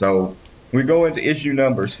 So we go into issue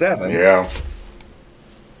number 7. Yeah.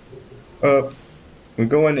 We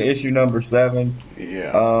go into issue number 7.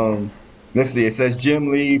 Yeah. Let's see. It says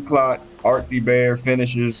Jim Lee plot, Art the Bear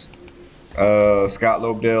finishes, Scott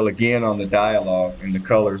Lobdell again on the dialogue and the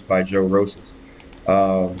colors by Joe Rosas.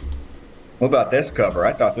 What about this cover?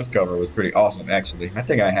 I thought this cover was pretty awesome, actually. I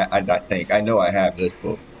think I know I have this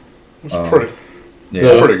book. It's pretty. Yeah,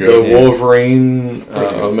 it's pretty good. The Wolverine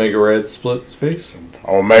Omega Red split face.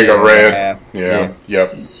 Omega Red. Yeah.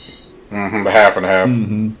 Yep. Mm-hmm. The half and half.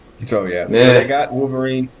 Mm-hmm. So so they got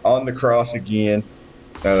Wolverine on the cross again.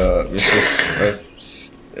 It's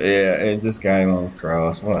just got him on the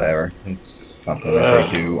cross. Whatever. It's something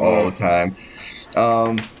that they do all the time.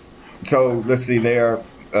 So let's see. They are.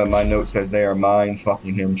 My note says they are mind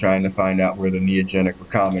fucking him, trying to find out where the Neogenic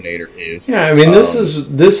Recombinator is. Yeah, I mean this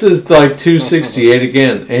is like 268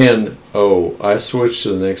 again, and I switched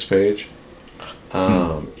to the next page.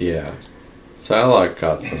 Yeah, Psylocke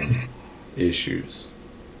got some issues.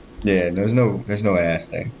 Yeah, there's no ass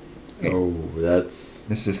thing. It's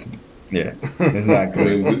just it's not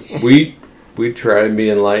good. I mean, we try and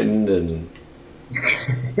be enlightened and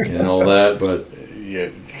all that, but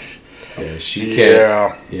yeah. Yeah, she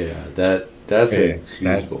can't. Yeah, that's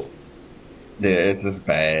inexcusable. It's just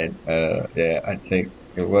bad. I think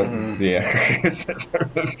it was. Yeah,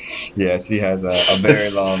 she has a very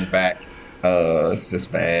long back. It's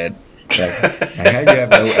just bad. Like, how do you have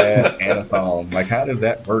no ass and a thong? Like, how does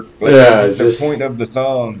that work? Like, the point of the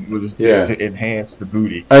thong was to enhance the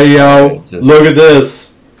booty. Hey, yo, look at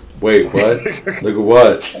this. Wait, what? Look at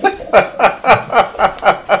what?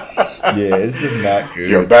 Yeah, it's just not good.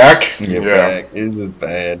 You're back? You're back. It's just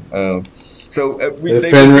bad. The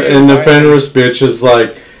Fenris bitch is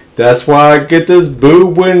like, that's why I get this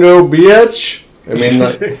boob window, bitch. I mean,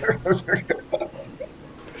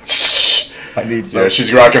 I need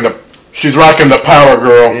she's rocking the Power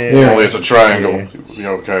Girl. Yeah. Only it's a triangle. Yeah.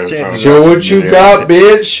 Okay. Show what you got,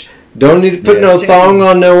 bitch. Don't need to put no thong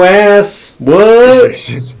on no ass. What?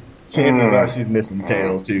 Chances are she's missing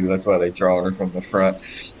tail too. That's why they draw her from the front.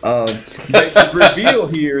 They reveal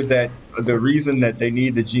here that the reason that they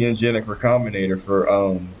need the Geogenic Recombinator for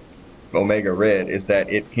Omega Red is that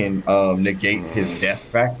it can negate his death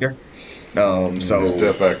factor. So his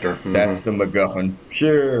death factor. That's the MacGuffin.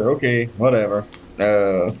 Sure, okay, whatever.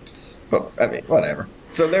 But I mean, whatever.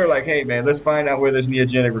 So they're like, hey man, let's find out where this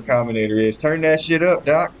Neogenic Recombinator is. Turn that shit up,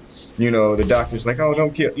 Doc. The doctor's like, oh,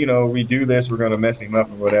 don't kill, we do this, we're going to mess him up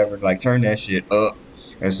or whatever. Like, turn that shit up.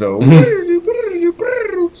 And so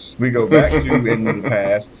we go back into the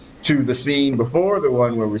past to the scene before the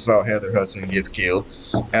one where we saw Heather Hudson gets killed.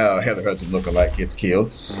 Heather Hudson lookalike gets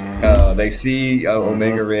killed. They see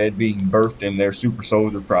Omega Red being birthed in their super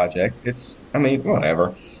soldier project.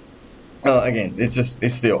 Whatever. Again,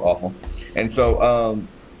 it's still awful. And so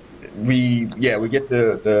we get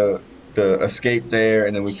the escape there,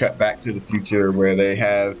 and then we cut back to the future where they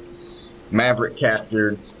have Maverick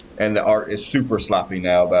captured, and the art is super sloppy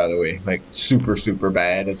now, by the way, like super, super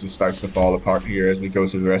bad as it starts to fall apart here as we go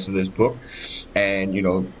through the rest of this book. And,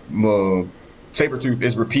 Sabretooth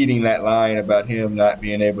is repeating that line about him not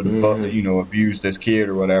being able to, abuse this kid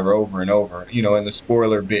or whatever over and over. And the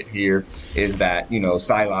spoiler bit here is that,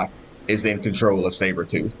 Psylocke is in control of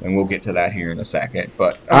Sabretooth, and we'll get to that here in a second.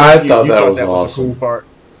 But I thought that was awesome. Was a cool part.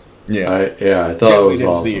 I thought it was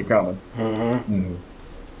awesome. We didn't see it coming.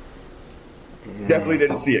 Definitely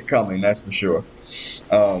didn't see it coming, that's for sure.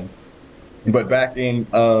 But back in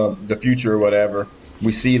the future or whatever,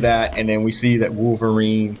 we see that, and then we see that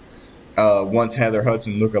Wolverine, once Heather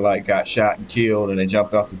Hudson lookalike got shot and killed, and they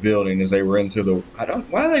jumped off the building as they were into the.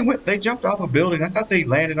 They jumped off a building. I thought they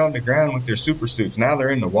landed on the ground with their super suits. Now they're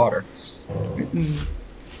in the water.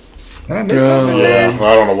 Did I miss something there?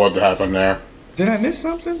 I don't know what happened there. Did I miss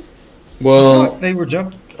something? Well, I thought they were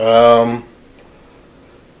jumping. And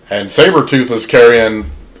Sabretooth is carrying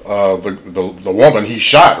the woman he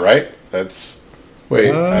shot, right? That's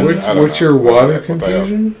wait. I don't What's know. your water What the hell?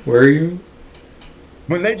 confusion? Where are you?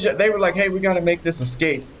 When they were like, hey, we got to make this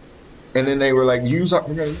escape, and then they were like, we're gonna use our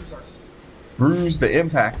bruise the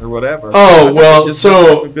impact or whatever. Oh, well, just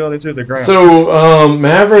so- put the building to the ground. So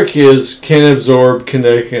Maverick can absorb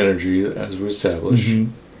kinetic energy, as we established. Mhm.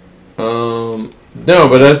 No,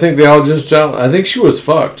 but I think they all just. I think she was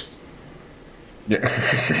fucked. Yeah.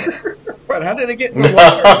 But how did they get in the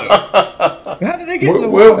water? Though? How did they get in the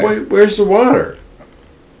water? Where's the water?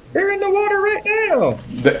 They're in the water right now.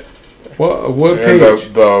 What and page?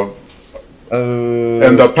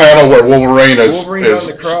 and the panel where Wolverine is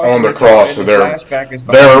on the cross, so they're in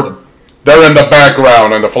the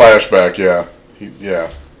background in the flashback. Yeah,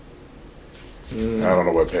 I don't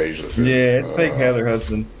know what page this is. Yeah, it's fake Heather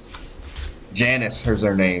Hudson. Janice, is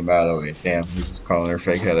her name, by the way. Damn, we're just calling her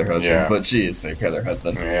fake Heather Hudson, Yeah. but she is fake Heather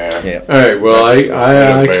Hudson. Yeah. All right. Well, I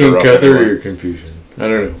just made can her up cut through anyway. your confusion. I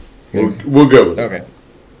don't know. We'll go with it. Okay.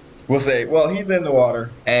 We'll say, well, he's in the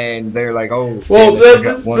water, and they're like, oh. Well,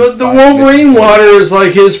 the Wolverine water is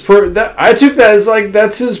like his. I took that as like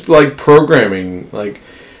that's his like programming. Like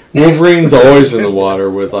Wolverine's always in the water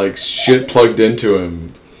with like shit plugged into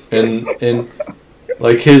him, and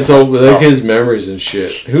like his his memories and shit.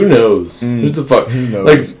 Who knows? Who's the fuck? Who knows?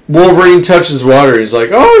 Like Wolverine touches water, he's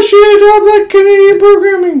like, oh shit, I'm like Canadian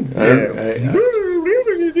programming.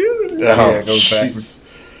 Yeah, it goes backwards.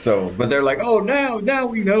 So, but they're like, oh, now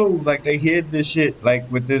we know. Like they hid this shit, like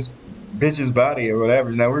with this bitch's body or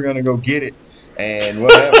whatever. Now we're gonna go get it and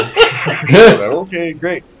whatever. So like, okay,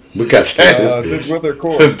 great. We got Since with their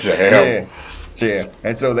course. Damn. Yeah.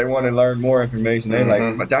 And so they want to learn more information. They're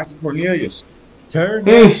like, but Dr. Cornelius, turn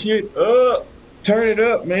that shit up. Turn it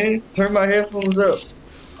up, man. Turn my headphones up.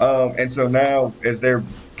 And so now, as they're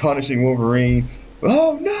punishing Wolverine,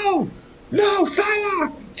 oh no,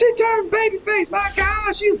 Psylocke, she turned babyface. My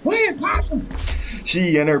God, she's playing possum.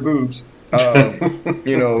 She and her boobs,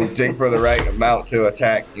 take for the right amount to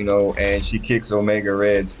attack, and she kicks Omega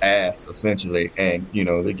Red's ass essentially, and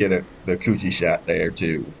they get the coochie shot there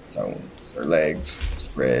too. So her legs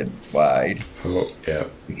spread wide. Oh yeah,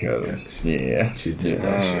 because she did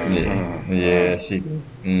that shit. Yeah, she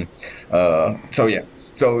did.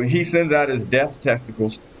 So he sends out his death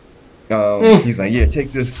testicles. He's like, yeah,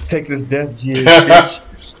 take this death jizz, bitch.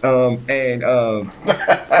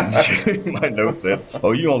 My note says,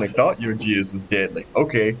 oh, you only thought your jizz was deadly.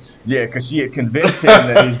 Okay, yeah, because she had convinced him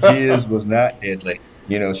that his jizz was not deadly.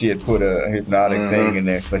 She had put a hypnotic thing in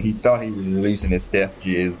there, so he thought he was releasing his death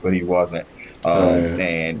jizz, but he wasn't.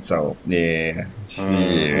 And so, I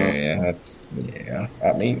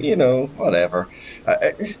mean, whatever.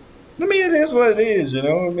 I mean, it is what it is, I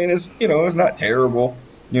mean, it's not terrible.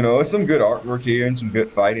 It's some good artwork here and some good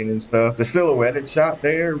fighting and stuff. The silhouetted shot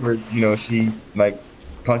there where, she, like,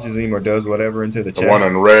 punches him or does whatever into the chest. The one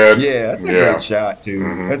in red. Yeah, that's a great shot, too.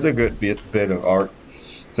 That's a good bit of art.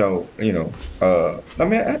 So, I mean,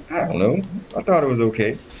 I don't know. I thought it was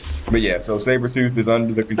okay. But yeah, so Sabretooth is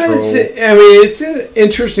under the control. It's an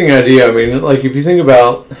interesting idea. I mean, like, if you think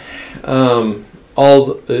about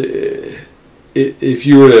if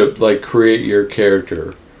you were to, like, create your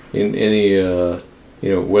character in any...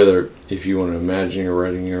 whether if you want to imagine you're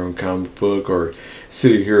writing your own comic book or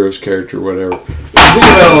City Heroes character or whatever. Think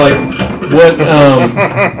about like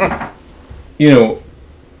what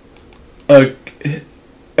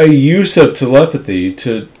a use of telepathy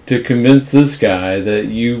to convince this guy that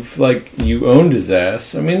you owned his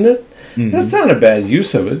ass. I mean that's not a bad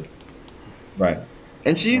use of it. Right.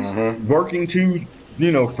 And she's working two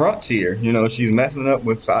fronts here. She's messing up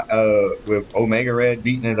with Omega Red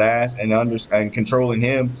beating his ass and controlling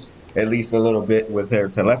him at least a little bit with her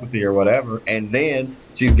telepathy or whatever. And then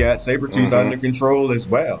she's got Sabretooth under control as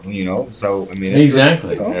well. So I mean,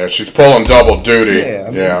 exactly. Yeah, she's pulling double duty.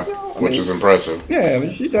 Which is impressive. Yeah, I mean,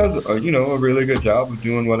 she does a really good job of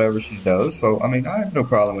doing whatever she does. So I mean, I have no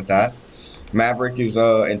problem with that. Maverick is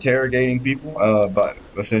interrogating people, but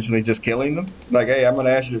essentially just killing them. Like, hey, I'm going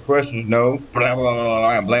to ask you a question. No, blah,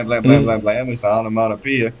 blah, blah, blah, blah, blah, blah, blah. It's the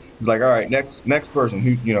onomatopoeia. He's like, all right, next person.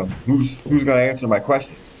 Who's going to answer my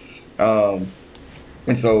questions?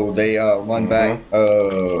 And so they run back.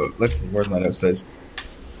 Let's see, where's my note says?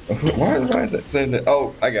 Why is that saying that?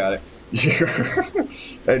 Oh, I got it.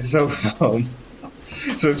 And so,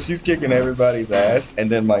 so she's kicking everybody's ass, and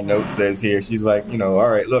then my note says here, she's like, all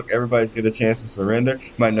right, look, everybody's get a chance to surrender.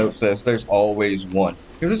 My note says there's always one.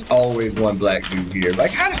 Because there's always one black dude here.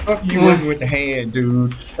 Like, how the fuck are you working with the hand,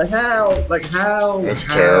 dude? Like, how? That's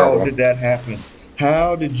how terrible. did that happen?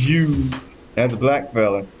 How did you, as a black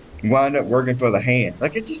fella, wind up working for the hand?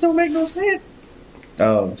 Like, it just don't make no sense.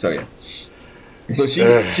 So yeah. So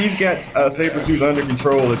she's got Sabretooth under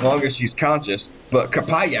control as long as she's conscious, but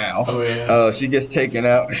Kapayow, she gets taken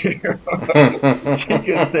out. She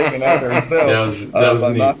gets taken out herself.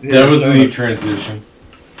 That was a neat transition.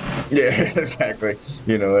 Yeah, exactly.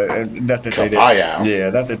 And not that they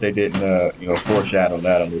didn't. Not that they didn't, foreshadow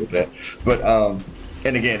that a little bit. But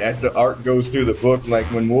and again, as the art goes through the book, like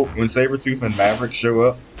when Sabretooth and Maverick show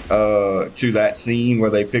up to that scene where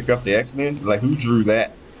they pick up the X-Men, like who drew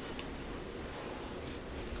that?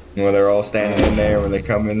 Where they're all standing in there, when they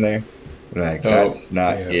come in there, like that's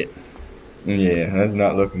not it. Yeah, that's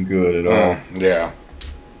not looking good at all. Yeah,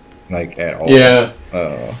 like at all. Yeah,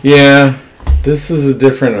 yeah. This is a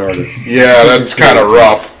different artist. Yeah, that's kind of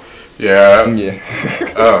rough. Yeah. Yeah.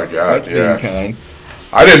 Oh god. That's yeah. kind.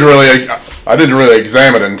 I didn't really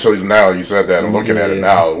examine it until now. You said that. I'm looking at it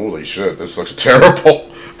now. Holy shit! This looks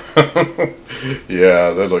terrible.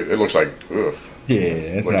 Yeah, it looks like. Ugh. Yeah,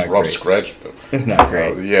 it's looks not rough great. scratch. It's not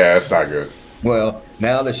great. Yeah, it's not good. Well,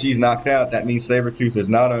 now that she's knocked out, that means Sabretooth is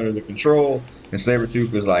not under the control, and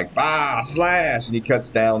Sabretooth is like, slash, and he cuts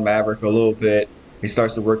down Maverick a little bit. He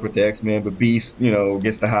starts to work with the X-Men, but Beast,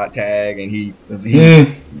 gets the hot tag, and he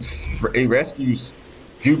rescues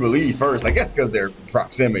Jubilee first. I guess because their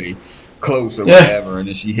proximity, close or whatever, and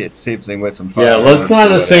then she hits him with some fire. Yeah, let's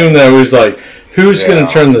not assume that it was like, who's going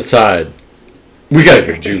to turn the tide? We got to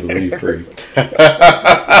get Jubilee free.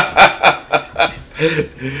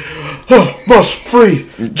 Must free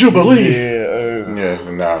Jubilee. Yeah,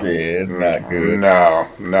 it's not good. No,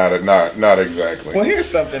 not exactly. Well,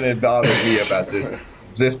 here's something that bothers me about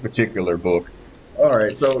this particular book. All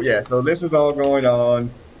right, so this is all going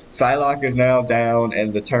on. Psylocke is now down,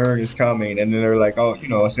 and the turn is coming, and then they're like,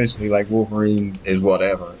 essentially like Wolverine is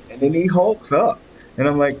whatever, and then he hulks up. And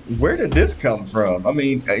I'm like, where did this come from? I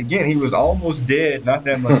mean, again, he was almost dead not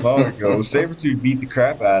that much long ago. Sabretooth beat the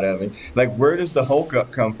crap out of him. Like, where does the Hulk up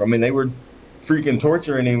come from? I mean, they were freaking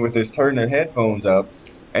torturing him with this, turning their headphones up.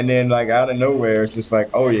 And then, like, out of nowhere, it's just like,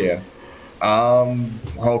 oh, yeah, I'm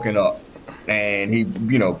hulking up. And he,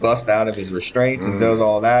 busts out of his restraints and does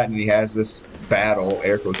all that. And he has this battle,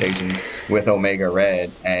 air quotation, with Omega Red.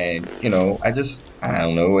 And, I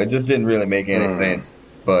don't know. It just didn't really make any sense.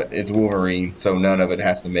 But it's Wolverine, so none of it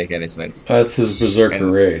has to make any sense. That's his berserker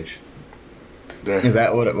rage. Is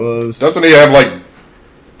that what it was? Doesn't he have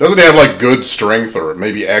like good strength, or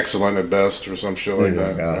maybe excellent at best, or some shit like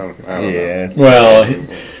that? I don't know. Well,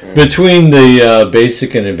 between the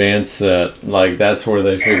basic and advanced set, like that's where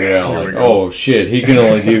they figured out, like, oh shit, he can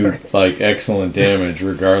only do like excellent damage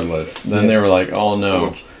regardless. Then they were like, oh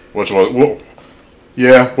no, which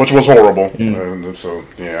was horrible. And so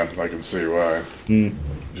I can see why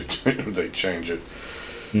they change it.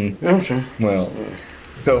 Okay. Well,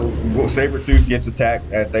 so Sabretooth gets attacked.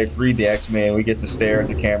 They freed the X-Men. We get to stare at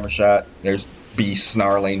the camera shot. There's Beast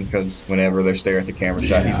snarling, because whenever they stare at the camera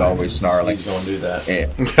shot, he's always snarling. He's going to do that. Yeah,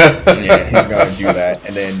 he's going to do that.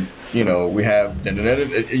 And then, we have,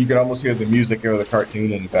 you can almost hear the music of the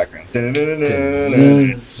cartoon in the background. So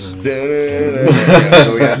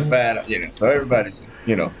we have the battle, so everybody's,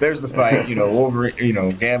 there's the fight,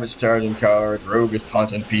 Wolverine, Gambit's charging cards, Rogue is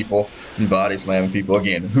punching people and body slamming people.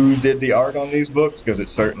 Again, who did the art on these books? Because it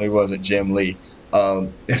certainly wasn't Jim Lee.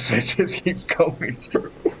 It just keeps going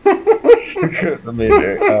through. I mean,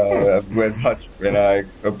 as Hutch and I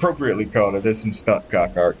appropriately called it, there's some stunt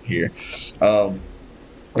cock art here.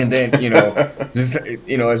 And then,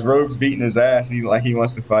 as Rogue's beating his ass, he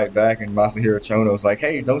wants to fight back, and Masahiro Chono's like,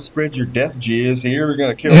 hey, don't spread your death jizz here, we're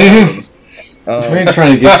going to kill all of us. We're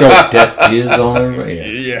trying to get your death jizz on everybody.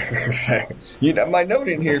 Yeah. My note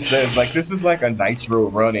in here says, like, this is like a Nitro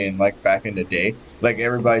run-in, like, back in the day. Like,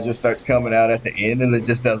 everybody just starts coming out at the end, and it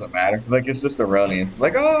just doesn't matter. Like, it's just a run-in.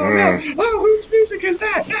 Like, no, whose music is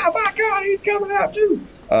that? Now, by God, he's coming out, too.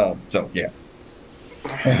 So, yeah.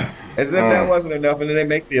 As if that wasn't enough, and then they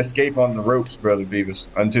make the escape on the ropes, Brother Beavis,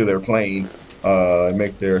 unto their plane.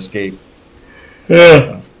 Make their escape.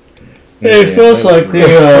 Yeah. It feels like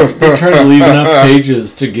they're trying to leave enough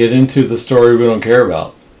pages to get into the story we don't care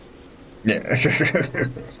about. Yeah.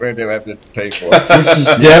 They have to pay for it. Which is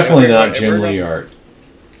definitely not Jim Lee art.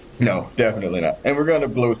 No, definitely not. And we're going to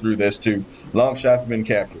blow through this too. Long shot's been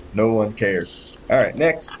captured. No one cares. All right,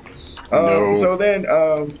 next. No. So then,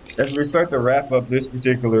 as we start to wrap up this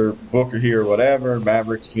particular book or here or whatever,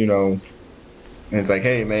 Mavericks, and it's like,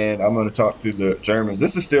 hey, man, I'm going to talk to the Germans.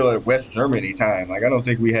 This is still at West Germany time. Like, I don't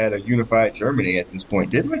think we had a unified Germany at this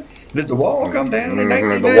point, did we? Did the wall come down in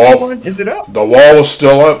 1991? Is it up? The wall was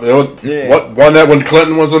still up. Yeah. What, wasn't that when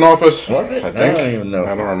Clinton was in office? Was it? I think. I don't even know.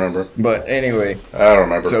 I don't remember. But anyway. I don't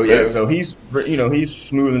remember. So, yeah, so he's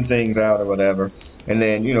smoothing things out or whatever. And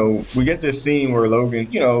then, we get this scene where Logan,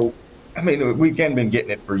 I mean, we've been getting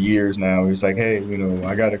it for years now. He's like, hey,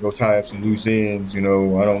 I got to go tie up some loose ends. I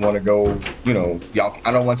don't want to go, y'all.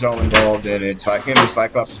 I don't want y'all involved in it. It's like him and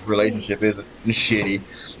Cyclops' relationship isn't shitty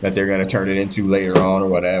that they're going to turn it into later on or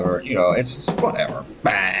whatever. It's just whatever.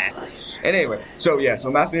 Bah. Anyway, so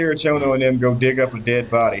Masahiro Chono and them go dig up a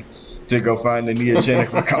dead body to go find the neogenic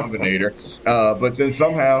recombinator. But then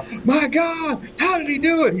somehow, my God, how did he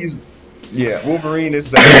do it? Wolverine is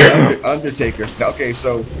the Undertaker. Okay,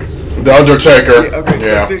 so the Undertaker.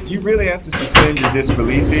 So you really have to suspend your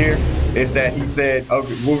disbelief here. Is that he said,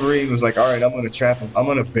 Wolverine was like, all right, I'm going to trap him. I'm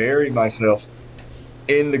going to bury myself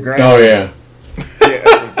in the ground. Oh, yeah.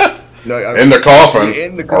 In the coffin.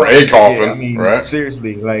 In the coffin. Or a coffin. I mean, right?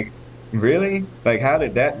 Seriously, like, really? Like, how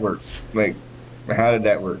did that work?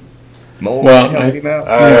 Mole help him out?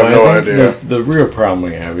 I have no idea. The real problem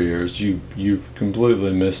we have here is you've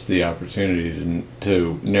completely missed the opportunity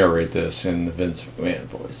to narrate this in the Vince McMahon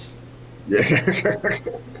voice. Yeah.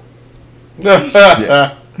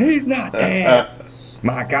 He's not dead.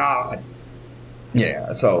 My God.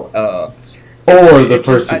 Yeah. So. Or the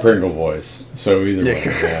Percy Pringle voice. So either way.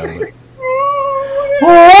 Yeah.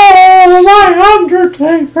 Oh, my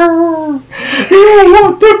Undertaker! You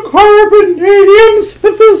want the carbonadium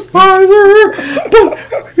synthesizer, but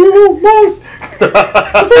you must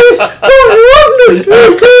face the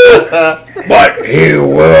Undertaker! But he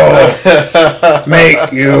will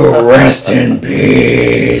make you rest in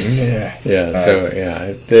peace. Yeah. So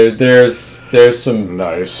there's some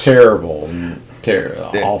nice, terrible.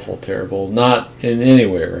 Awful, terrible, not in any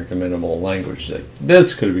way recommendable language that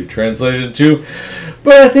this could be translated to.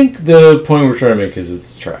 But I think the point we're trying to make is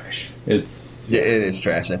it's trash. It is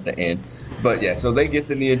trash at the end. But so they get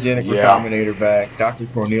the neogenic recombinator back. Dr.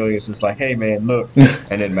 Cornelius is like, hey man, look.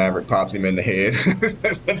 And then Maverick pops him in the head.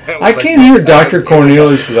 I can't hear Dr.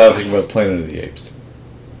 Cornelius without thinking about Planet of the Apes.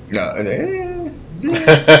 No.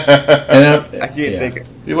 I can't think.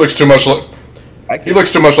 He looks too much like. He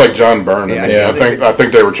looks too much like John Byrne. I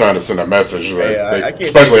think they were trying to send a message,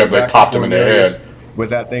 especially if they popped him in the head.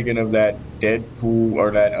 Without thinking of that Deadpool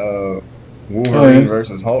or that Wolverine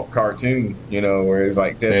versus Hulk cartoon, where it's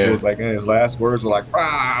like Deadpool's like, and his last words were like,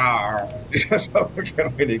 "Rah!"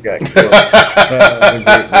 when he got killed.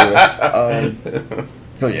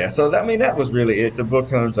 So that was really it. The book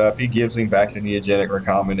comes up. He gives him back the neogenic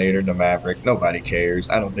recombinator to Maverick. Nobody cares.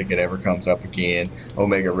 I don't think it ever comes up again.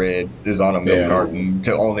 Omega Red is on a milk carton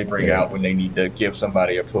to only bring out when they need to give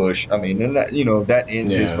somebody a push. I mean, and that that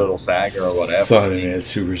ends his little saga or whatever. Son and his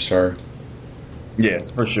superstar.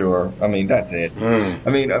 Yes, for sure. I mean, that's it.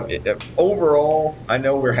 I mean, overall, I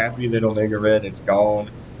know we're happy that Omega Red is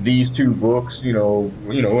gone. These two books,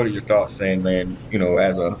 what are your thoughts, Sandman?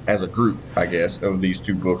 As a group, I guess, of these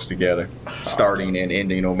two books together, starting and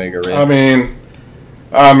ending Omega Red. I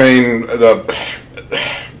mean,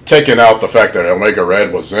 taking out the fact that Omega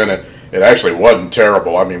Red was in it, it actually wasn't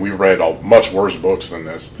terrible. I mean, we've read much worse books than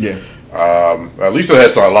this. Yeah. At least it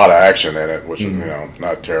had a lot of action in it, which is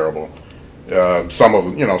not terrible. Some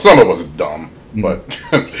of it was dumb, but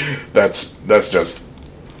that's just.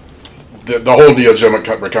 The whole neogenic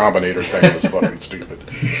recombinator thing was fucking stupid,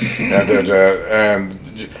 and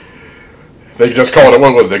they just called it.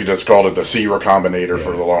 What was it? They just called it the C recombinator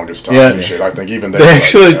for the longest time. Yeah. And shit. I think even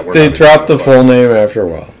they dropped the full name after a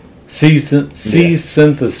while. C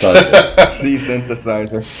synthesizer. C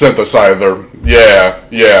synthesizer. Synthesizer. Yeah,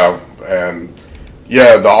 and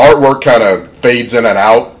the artwork kind of fades in and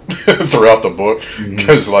out throughout the book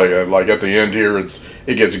because like at the end here it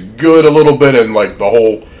gets good a little bit, and like the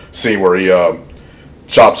whole scene where he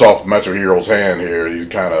chops off Masahiro hand here, he's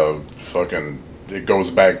kind of fucking. It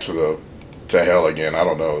goes back to hell again. I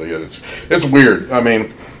don't know. It's weird. I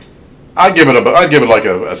mean, I'd give it like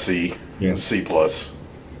a C, a C plus,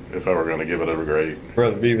 if I were going to give it a grade.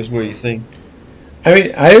 Brother Beavis, what do you think? I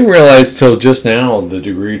mean, I didn't realize till just now the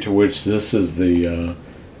degree to which this is the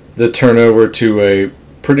turnover to a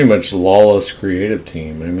pretty much lawless creative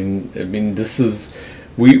team. I mean, this is.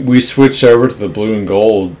 We switched over to the blue and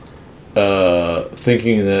gold,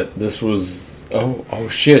 thinking that this was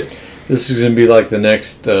this this is going to be like the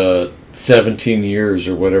next 17 years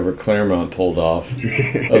or whatever Claremont pulled off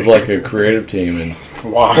of like a creative team. And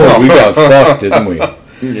Wow. boy, we got fucked, didn't we?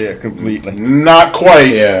 Yeah, completely. Not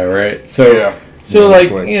quite. Yeah, right. So, Yeah. so Yeah, like,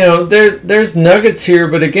 quite. you know, there's nuggets here,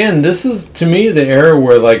 but again, this is to me the era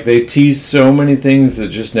where like they teased so many things that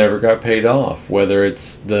just never got paid off. Whether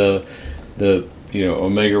it's the you know,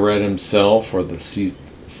 Omega Red himself, or the C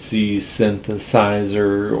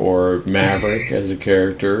synthesizer, or Maverick as a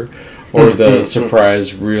character, or the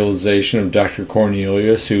surprise realization of Dr.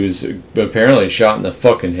 Cornelius, who's apparently shot in the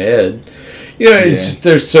fucking head. You know, it's just,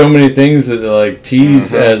 there's so many things that like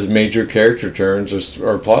tease as major character turns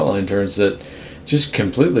or plotline turns that just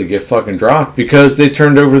completely get fucking dropped because they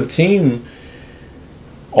turned over the team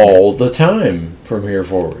all the time from here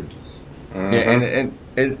forward. Yeah,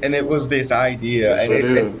 and it was this idea,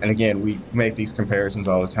 Yes, and again, we make these comparisons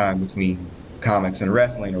all the time between comics and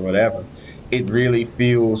wrestling or whatever. It really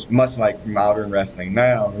feels much like modern wrestling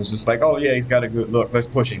now. It's just like, oh yeah, he's got a good look, let's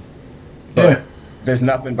push him. But there's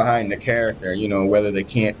nothing behind the character, you know, whether they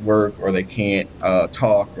can't work or they can't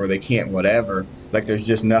talk or they can't whatever. Like, there's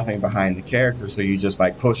just nothing behind the character, so you just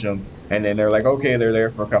like push them, and then they're like, okay, they're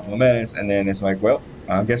there for a couple of minutes, and then it's like, well,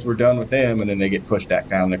 I guess we're done with them, and then they get pushed back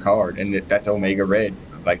down the card, and that's Omega Red,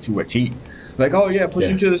 like, to a T. Like, oh yeah, push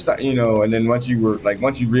him to the side, you know, and then once you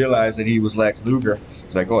realize that he was Lex Luger,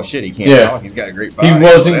 it's like, oh shit, he can't talk, he's got a great body. He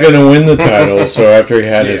wasn't going to win the title, so after he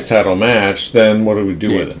had his title match, then what do we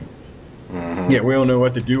do with him? Yeah, we don't know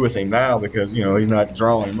what to do with him now because, you know, he's not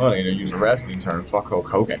drawing money, to use a wrestling term. Fuck Hulk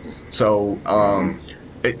Hogan. So,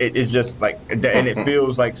 it's just like, and it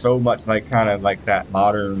feels like so much like kind of like that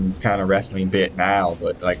modern kind of wrestling bit now.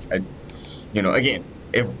 But like, you know, again,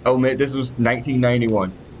 if this was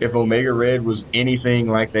 1991, if Omega Red was anything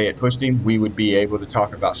like they had pushed him, we would be able to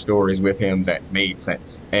talk about stories with him that made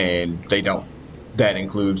sense, and they don't. That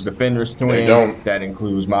includes the Fenris twins. That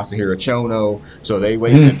includes Masahiro Chono. So they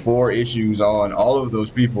wasted 4 issues on all of those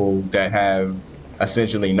people that have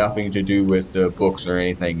essentially nothing to do with the books or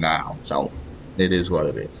anything now. So it is what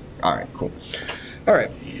it is. All right, cool. All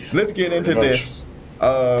right, let's get into this.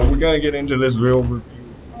 We're gonna get into this real review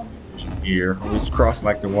here. We've crossed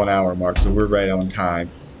like the 1 hour mark, so we're right on time.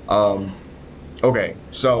 Okay,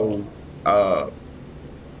 so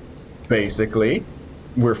basically,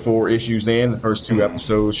 we're 4 issues in. The first 2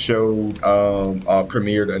 episodes showed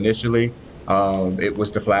premiered initially. It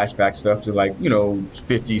was the flashback stuff to, like, you know,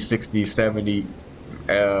 50s, 60s, 70s,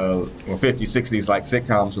 50s, 60s, like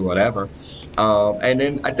sitcoms or whatever. And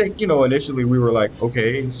then I think, you know, initially we were like,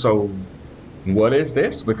 okay, so what is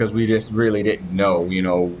this? Because we just really didn't know. You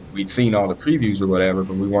know, we'd seen all the previews or whatever,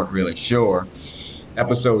 but we weren't really sure.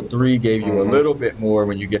 Episode 3 gave you a little bit more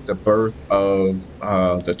when you get the birth of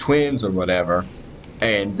the twins or whatever.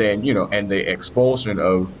 And then, you know, and the expulsion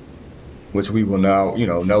of, which we will now, you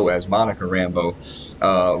know as Monica Rambeau,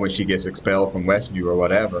 when she gets expelled from Westview or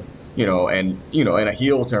whatever, you know, and a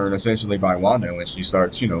heel turn essentially by Wanda when she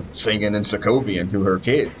starts, you know, singing in Sokovian to her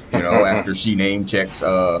kids, you know, after she name checks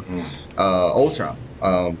Ultron.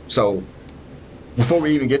 So before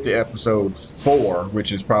we even get to episode 4,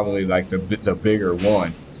 which is probably like the bigger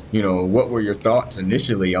one, you know, what were your thoughts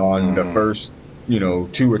initially on the first, you know,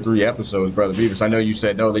 2 or 3 episodes, Brother Beavis? I know you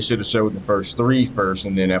said, no, they should have showed the first 3 first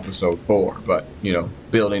and then episode 4, but, you know,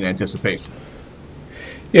 building anticipation.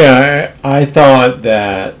 Yeah, I thought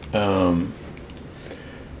that,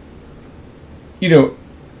 you know,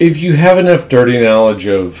 if you have enough dirty knowledge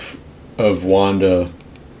of Wanda,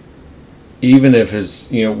 even if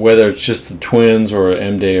it's, you know, whether it's just the twins or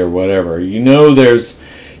M-Day or whatever, you know there's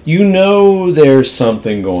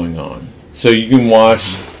something going on. So you can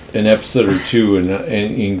watch an episode or 2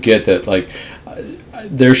 and get that, like,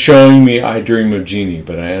 they're showing me I Dream of Jeannie,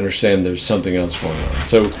 but I understand there's something else going on.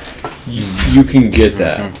 So you can get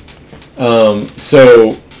that.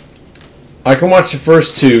 So I can watch the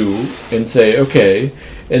first 2 and say, okay,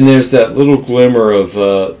 and there's that little glimmer of,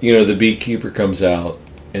 you know, the beekeeper comes out,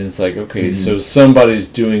 and it's like, okay, so somebody's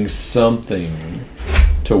doing something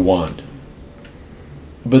to Wanda.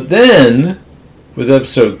 But then, with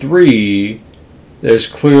episode 3, there's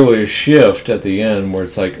clearly a shift at the end where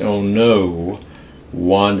it's like, oh no,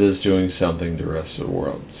 Wanda's doing something to the rest of the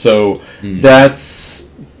world. So that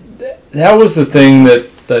was the thing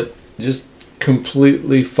that just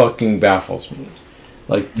completely fucking baffles me.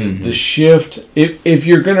 Like the shift, if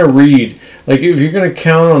you're going to read, like if you're going to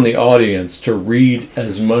count on the audience to read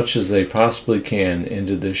as much as they possibly can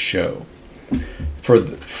into this show,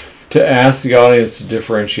 to ask the audience to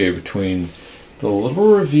differentiate between the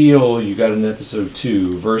little reveal you got in episode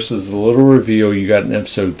 2 versus the little reveal you got in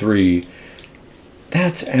episode 3,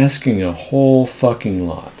 that's asking a whole fucking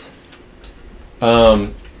lot.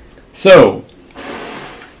 So,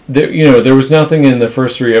 there was nothing in the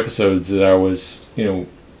first 3 episodes that I was,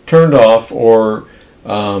 turned off or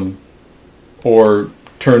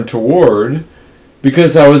turned toward,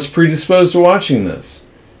 because I was predisposed to watching this.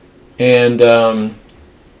 And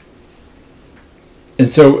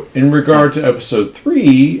so, in regard to episode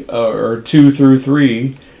 3, or 2 through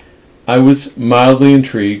 3, I was mildly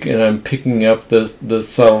intrigued, and I'm picking up the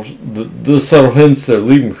subtle hints they're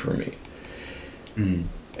leaving for me. Mm-hmm.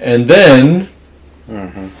 And then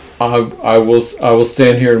I will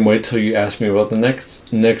stand here and wait till you ask me about the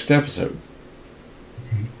next episode.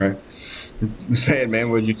 Okay. Saying, man,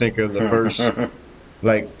 what did you think of the first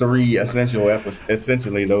 3 essential episodes?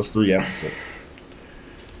 Essentially, those 3 episodes.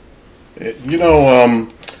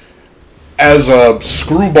 As a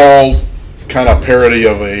screwball kind of parody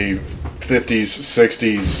of a 50s,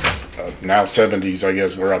 60s, now 70s, I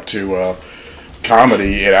guess we're up to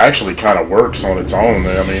comedy, it actually kind of works on its own.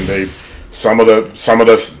 I mean, some of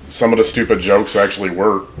the stupid jokes actually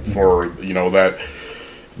work for that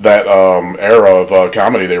era of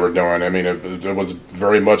comedy they were doing. I mean, it was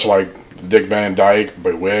very much like Dick Van Dyke,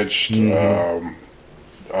 Bewitched,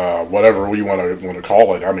 whatever we want to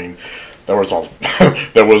call it. I mean, there was a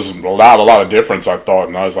lot of difference, I thought,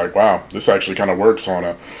 and I was like, wow, this actually kind of works on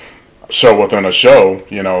a show within a show.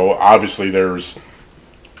 Obviously there's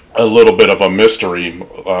a little bit of a mystery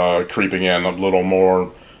creeping in, a little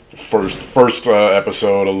more first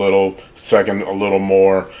episode, a little second, a little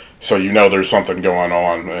more, so there's something going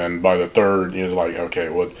on, and by the third it's like, okay,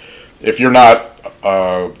 well, if you're not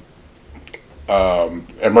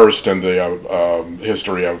immersed in the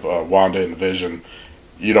history of Wanda and Vision,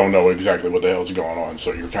 you don't know exactly what the hell's going on.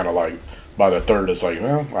 So you're kind of like, by the third, it's like,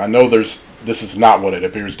 well, I know this is not what it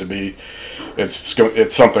appears to be. It's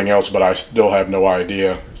something else, but I still have no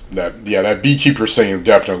idea. That beekeeper scene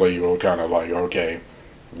definitely will kind of like, okay,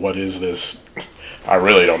 what is this? I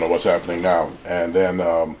really don't know what's happening now. And then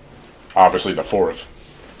obviously the fourth,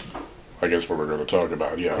 I guess, what we're going to talk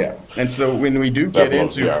about. Yeah. And so when we do get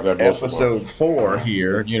into episode 4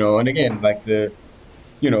 here, and again, like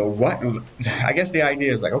I guess the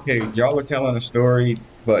idea is like, okay, y'all are telling a story,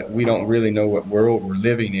 but we don't really know what world we're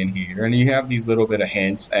living in here. And you have these little bit of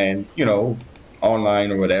hints, and,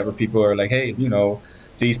 online or whatever, people are like, hey,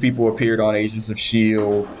 these people appeared on Agents of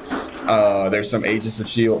S.H.I.E.L.D. There's some Agents of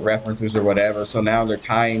S.H.I.E.L.D. references or whatever. So now they're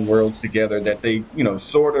tying worlds together that they,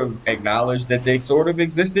 sort of acknowledge that they sort of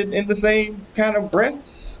existed in the same kind of breath.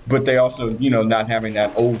 But they also, not having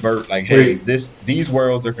that overt, like, hey, these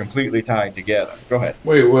worlds are completely tied together. Go ahead.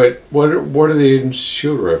 Wait, what are the Agents of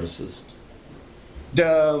S.H.I.E.L.D. references?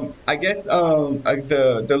 I guess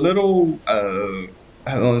the little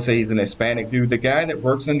I don't want to say he's an Hispanic dude. The guy that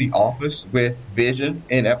works in the office with Vision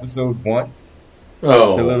in episode 1.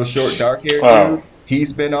 Oh, the little short dark haired dude.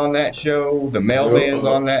 He's been on that show. The mailman's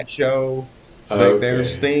on that show. Like,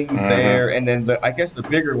 there's things there, and then I guess the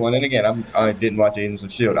bigger one, and again, I didn't watch Agents of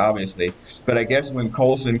S.H.I.E.L.D., obviously, but I guess when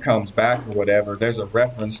Coulson comes back or whatever, there's a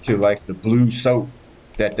reference to, like, the blue soap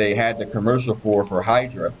that they had the commercial for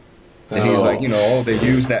Hydra. And he's like, they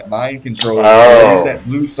use that mind control, they use that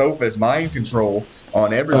blue soap as mind control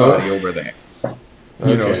on everybody over there.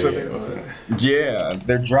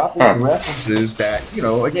 They're dropping references that,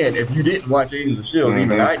 again, if you didn't watch Agents of S.H.I.E.L.D.,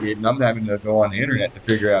 even I didn't, I'm having to go on the internet to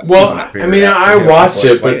figure out. Well, I watched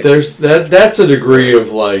it, but there's that's a degree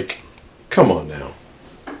of, like, come on now.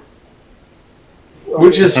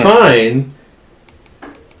 Which is fine.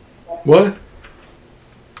 What?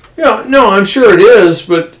 Yeah, no, I'm sure it is,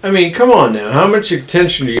 but, I mean, come on now. How much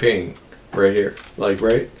attention are you paying right here? Like,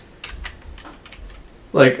 right?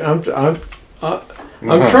 Like, I'm trying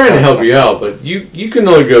to help you out, but you can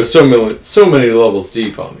only go so many levels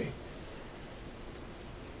deep on me.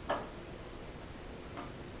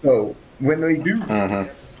 So when they do,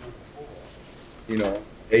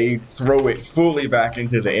 they throw it fully back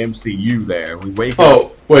into the MCU. There, we wake up.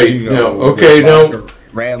 Oh wait, no, okay, no.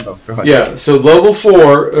 Rambo. Go ahead. Yeah, so level 4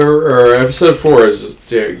 or episode 4 is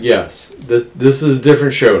yes. This is a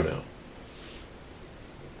different show now.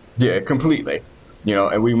 Yeah, completely.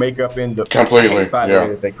 And we wake up in the completely. By the way,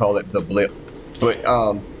 that they call it the blip, but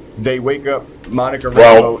they wake up Monica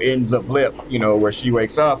Rambeau in the blip. Where she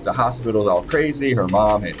wakes up, the hospital's all crazy. Her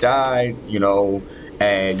mom had died.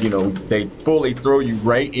 And they fully throw you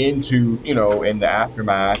right into in the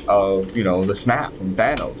aftermath of the snap from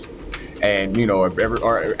Thanos, and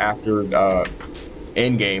or after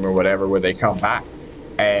Endgame or whatever, where they come back.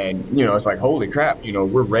 And, it's like, holy crap,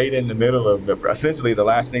 we're right in the middle of essentially the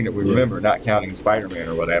last thing that we remember, not counting Spider-Man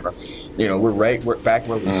or whatever. We're back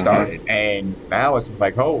where we started. And now it's just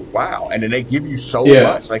like, oh, wow. And then they give you so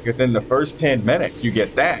much. Like within the first 10 minutes, you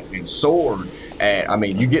get that and Sword. And I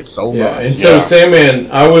mean, you get so much. And so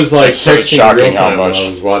Sandman, I was like texting real time when I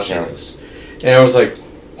was watching this. And I was like,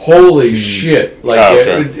 holy shit. Like,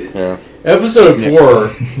 Episode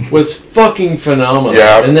 4 was fucking phenomenal.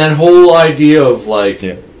 Yeah. And that whole idea of like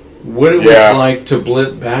what it was like to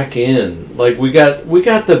blip back in. Like we got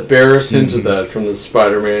the barest hints of that from the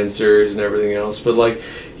Spider-Man series and everything else. But like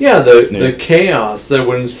the chaos that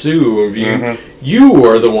would ensue if you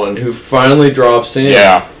are the one who finally drops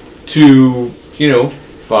in to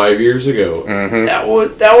 5 years ago. That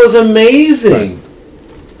was amazing.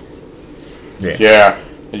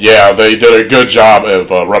 Yeah, they did a good job of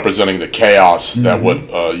representing the chaos that would,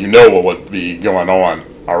 what would be going on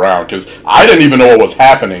around. Because I didn't even know what was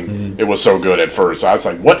happening. It was so good at first. I was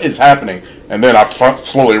like, what is happening? And then I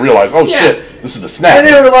slowly realized, shit, this is the snap. And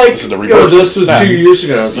they were like, this is the reverse this was 2 years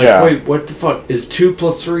ago. I was like, wait, what the fuck? Is 2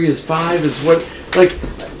 + 3 is 5? Is what? Like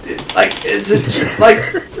it's like...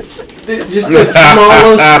 Just the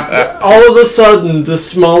smallest, all of a sudden, the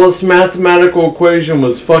smallest mathematical equation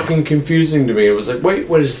was fucking confusing to me. It was like, wait,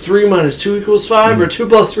 what is 3 - 2 = 5, or 2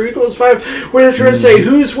 + 3 = 5? What are you trying to say?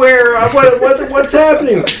 Who's where? What's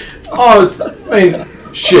happening? Oh, I mean,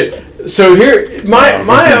 shit. So here,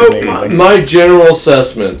 my general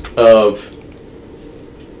assessment of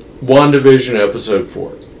WandaVision Episode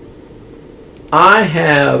 4. I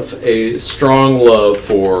have a strong love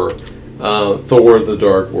for Thor: The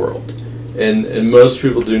Dark World. And most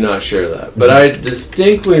people do not share that. But I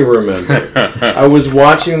distinctly remember I was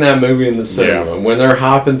watching that movie in the cinema, and when they're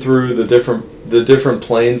hopping through the different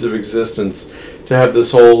planes of existence to have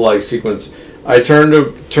this whole like sequence, I turned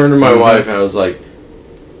to my wife and I was like,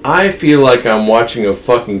 I feel like I'm watching a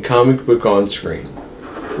fucking comic book on screen.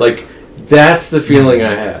 Like, that's the feeling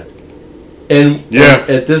I had. And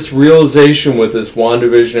at this realization with this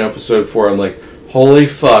WandaVision Episode 4, I'm like, holy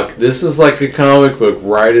fuck, this is like a comic book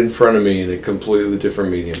right in front of me in a completely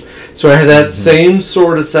different medium. So I had that same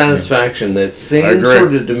sort of satisfaction, that same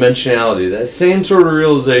sort of dimensionality, that same sort of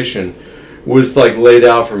realization was like laid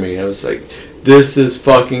out for me. I was like, this is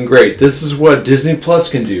fucking great. This is what Disney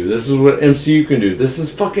Plus can do. This is what MCU can do. This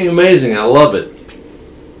is fucking amazing. I love it.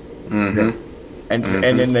 And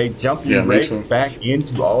then they jump you right back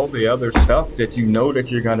into all the other stuff that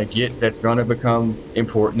that you're going to get that's going to become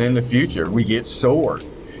important in the future. We get Sword.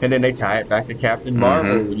 And then they tie it back to Captain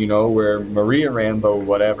Marvel, where Maria Rambeau,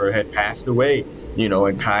 whatever, had passed away,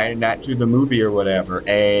 and tying that to the movie or whatever.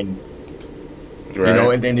 And,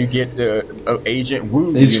 and then you get the Agent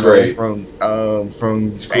Woo, great. from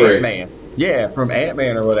Ant-Man. Yeah, from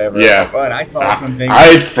Ant-Man or whatever. Yeah. But I saw something. I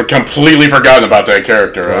had completely forgotten about that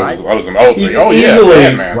character. Well, I was like, easily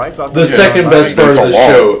Ant-Man. The second best part of the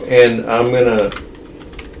show. And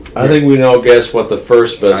I think we can all guess what the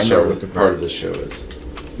first best part of the show is.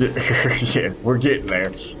 Yeah, we're getting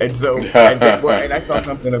there. And so, and I saw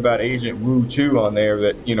something about Agent Woo too on there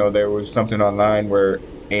that, there was something online where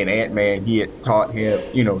in Ant-Man he had taught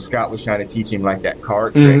him, Scott was trying to teach him like that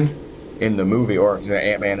card trick in the movie, or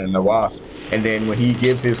Ant-Man and the Wasp. And then when he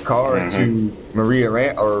gives his card to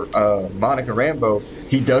Monica Rambeau,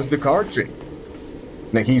 he does the card trick.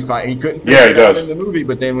 Like he couldn't figure it out in the movie,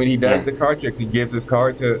 but then when he does the card trick, he gives his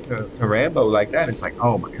card to Rambeau like that. It's like,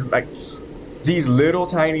 oh my God, like these little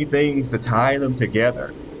tiny things to tie them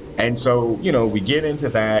together. And so, we get into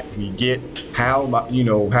that. We get how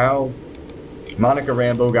Monica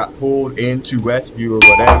Rambeau got pulled into Westview or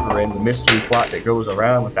whatever, and the mystery plot that goes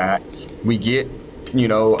around with that. We get,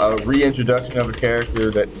 a reintroduction of a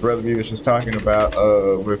character that Brother Beavis was talking about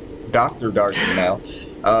with Dr. Darcy now.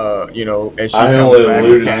 As she I only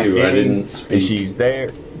alluded to, I didn't speak. And she's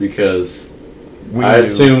there. Because I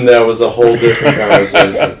assumed that was a whole different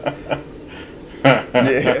conversation.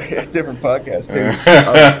 Different podcast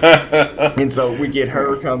too. And so we get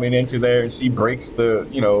her coming into there, and she breaks the,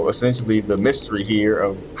 essentially the mystery here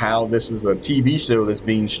of how this is a TV show that's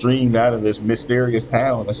being streamed out of this mysterious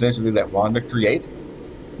town, essentially that Wanda created.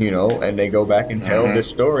 And they go back and tell this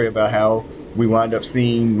story about how we wind up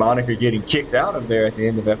seeing Monica getting kicked out of there at the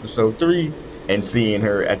end of episode 3, and seeing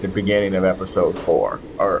her at the beginning of episode 4,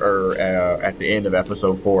 or at the end of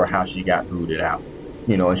episode 4, how she got booted out.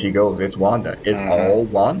 And she goes, it's Wanda. It's all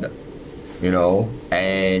Wanda. And,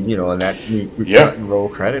 and that's we cut and roll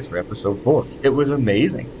credits for episode 4. It was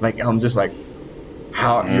amazing. Like, I'm just like,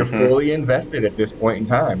 how you're fully invested at this point in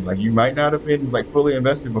time. Like, you might not have been, like, fully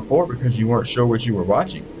invested before because you weren't sure what you were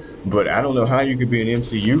watching. But I don't know how you could be an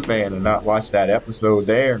MCU fan and not watch that episode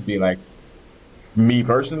there and be like, me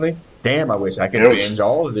personally, damn, I wish I could binge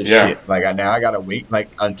all of this shit. Like now I gotta wait like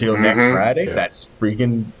until next Friday. Yeah. That's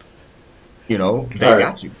freaking, they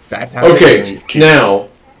got you. That's how. Okay, now.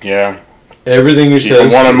 Yeah. Everything you said.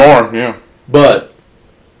 Keep wanting more. Yeah. But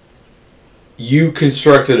you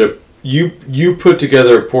constructed you put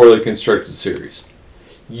together a poorly constructed series.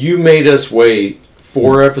 You made us wait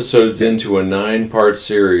 4 episodes into a 9-part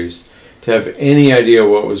series to have any idea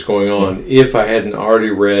what was going on if I hadn't already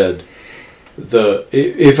read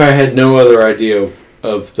if I had no other idea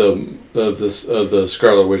of the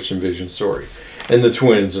Scarlet Witch and Vision story and the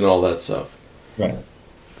twins and all that stuff. Right.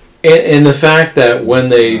 And the fact that when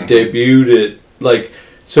they debuted it, like,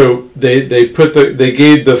 so they gave the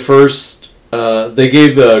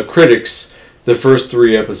critics the first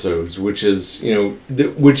 3 episodes, which is,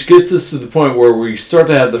 which gets us to the point where we start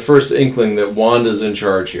to have the first inkling that Wanda's in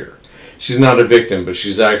charge here. She's not a victim, but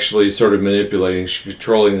she's actually sort of manipulating, she's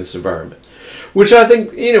controlling this environment, which I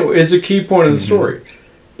think, is a key point of the story.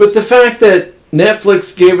 But the fact that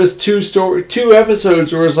Netflix gave us 2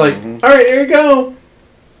 episodes where it's like, all right, here you go.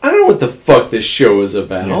 I don't know what the fuck this show is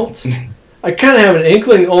about. I kind of have an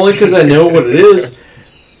inkling only because I know what it is.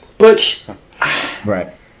 But,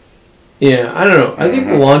 right. Yeah, I don't know. I think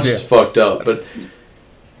the launch is fucked up. But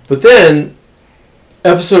then,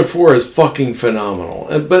 episode 4 is fucking phenomenal.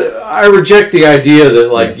 But I reject the idea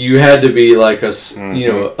that you had to be like a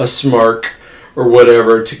a smark or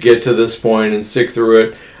whatever to get to this point and stick through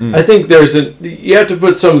it. I think you have to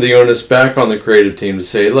put some of the onus back on the creative team to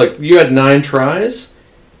say, look, you had 9 tries.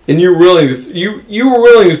 And you were willing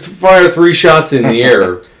to fire 3 shots in the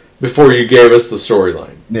air before you gave us the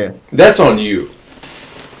storyline. Yeah, that's on you.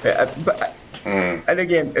 And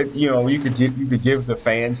again, you could give the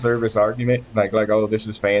fan service argument, like oh, this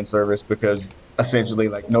is fan service because essentially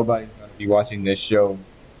nobody's gonna be watching this show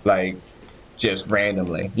just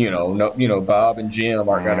randomly. Bob and Jim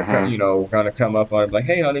aren't gonna gonna come up on it like,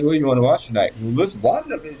 hey honey, what do you want to watch tonight? Well, let's watch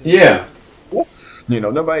it. Yeah.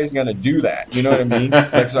 Nobody's gonna do that. You know what I mean?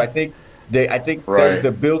 So I think there's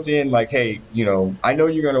the built-in hey, I know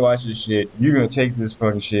you're gonna watch this shit. You're gonna take this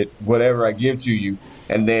fucking shit, whatever I give to you,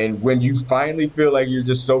 and then when you finally feel like you're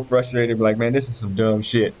just so frustrated, like, man, this is some dumb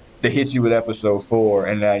shit, they hit you with episode 4,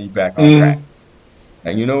 and now you're back on track.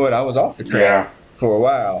 And you know what? I was off the track for a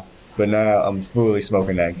while, but now I'm fully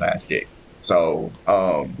smoking that glass dick. So,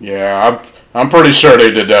 I'm pretty sure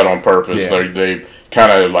they did that on purpose. Yeah. They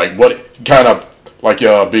kind of like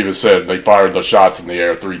Beavis said, they fired the shots in the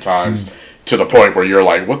air 3 times to the point where you're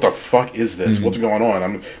like, what the fuck is this? What's going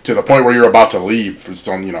on? To the point where you're about to leave for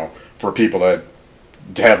some, for people that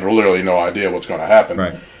have literally no idea what's going to happen.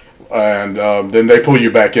 Right. And then they pull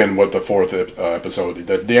you back in with the 4th episode.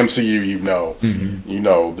 The MCU,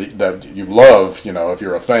 that you love, if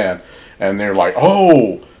you're a fan, and they're like,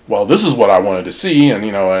 oh, well, this is what I wanted to see, and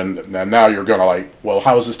now you're gonna well,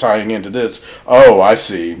 how is this tying into this? Oh, I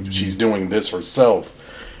see. She's doing this herself,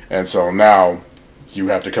 and so now you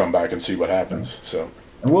have to come back and see what happens. So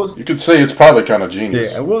you could say it's probably kind of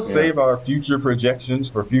genius. Yeah, and we'll save our future projections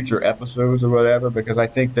for future episodes or whatever, because I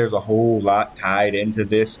think there's a whole lot tied into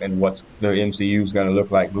this and what the MCU is going to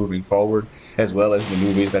look like moving forward, as well as the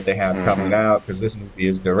movies that they have coming out, because this movie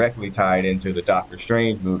is directly tied into the Doctor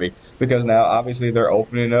Strange movie, because now obviously they're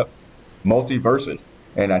opening up multiverses,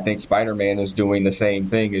 and I think Spider-Man is doing the same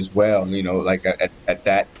thing as well, at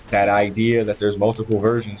that idea that there's multiple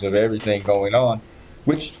versions of everything going on,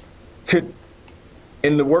 which could,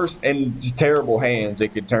 in the worst and terrible hands, it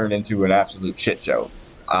could turn into an absolute shit show,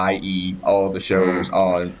 i.e. all the shows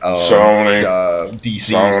on Sony,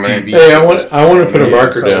 DC's Sony. TV. Hey, I want to put a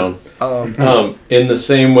marker down. In the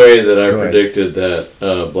same way that I predicted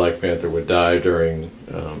that Black Panther would die during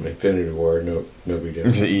Infinity War, no big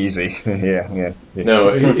deal. Easy. yeah.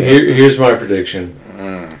 No, here's my prediction.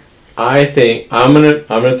 I think I'm gonna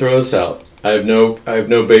throw this out. I have no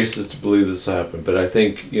basis to believe this will happen, but I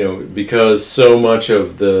think, because so much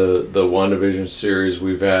of the WandaVision series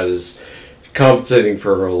we've had is compensating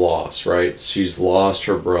for her loss, right? She's lost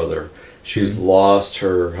her brother. She's lost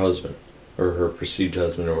her husband, or her perceived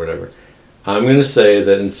husband, or whatever. I'm going to say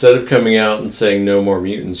that instead of coming out and saying no more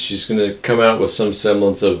mutants, she's going to come out with some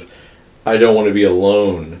semblance of, I don't want to be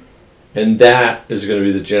alone. And that is going to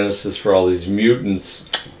be the genesis for all these mutants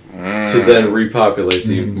to then repopulate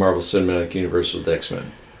the Marvel Cinematic Universe with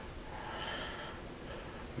X-Men.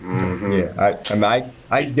 Yeah,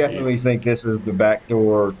 I definitely think this is the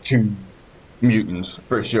backdoor to mutants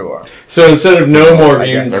for sure. So instead of no more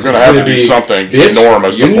mutants, they're going to have to do something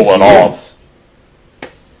enormous to pull it off.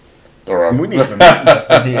 Or We need some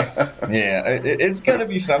yeah. It's gonna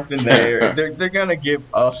be something there. They're gonna give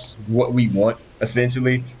us what we want.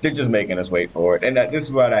 Essentially, they're just making us wait for it, and this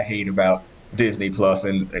is what I hate about Disney Plus.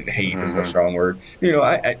 And hate is a strong word.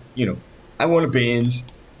 I want to binge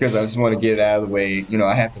because I just want to get it out of the way.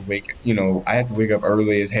 I have to wake up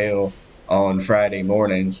early as hell on Friday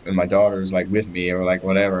mornings, and my daughter's like with me, or like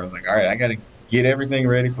whatever. I'm like, all right, I gotta get everything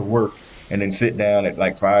ready for work, and then sit down at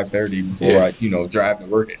like 5:30 before I drive to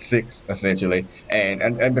work at 6 essentially,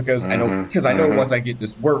 and because I know once I get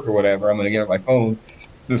this work or whatever, I'm gonna get on my phone,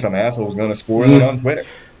 some asshole's gonna spoil it on Twitter.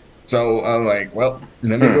 So I'm like, well,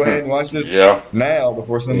 let me go ahead and watch this now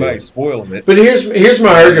before somebody spoils it. But here's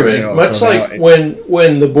my argument. Much so like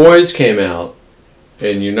when The Boys came out,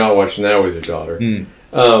 and you're not watching that with your daughter.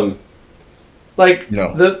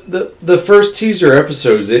 The first teaser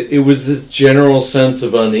episodes, it was this general sense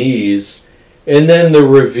of unease, and then the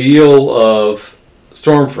reveal of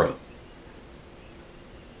Stormfront.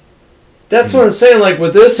 That's what I'm saying. Like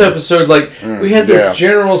with this episode, we had this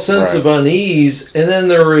general sense of unease, and then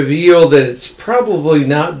the reveal that it's probably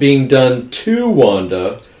not being done to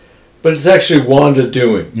Wanda, but it's actually Wanda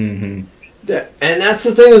doing. And that's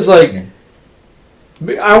the thing is I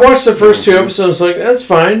watched the first 2 episodes. Like that's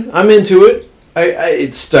fine. I'm into it.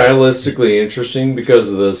 It's stylistically interesting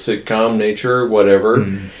because of the sitcom nature, whatever.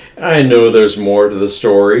 I know there's more to the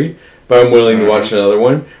story, but I'm willing to watch another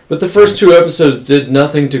one. But the first 2 episodes did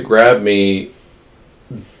nothing to grab me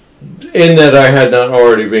in that I had not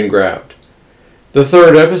already been grabbed. The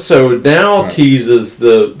 3rd episode now teases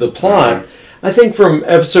the plot. I think from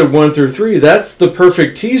episode 1 through 3, that's the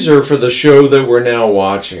perfect teaser for the show that we're now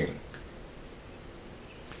watching.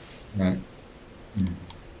 Right.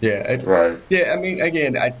 Yeah. Yeah. I mean,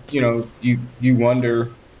 again, you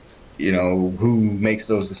wonder, who makes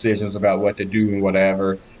those decisions about what to do and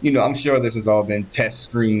whatever. I'm sure this has all been test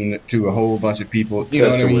screened to a whole bunch of people. You know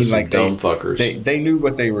what I mean? Like dumb fuckers. They knew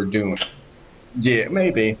what they were doing. Yeah,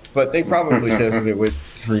 maybe, but they probably tested it with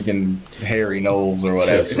freaking Harry Knowles or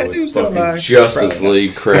whatever. Is that dude still alive? Justice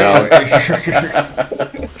League crowd.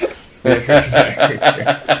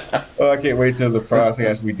 Well, I can't wait till the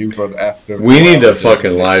podcast we do for the after. We need to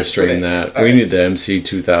fucking live stream that. We need to MC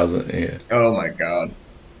 2000. Yeah. Oh my god.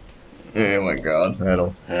 Oh my god.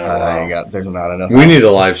 There's not enough. We need a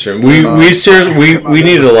live stream. We seriously we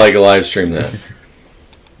need to live stream that.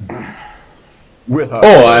 With us.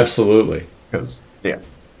 Oh, absolutely.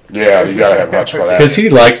 Yeah, you gotta have much for that. Because he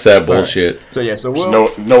likes that bullshit. Right. So we'll...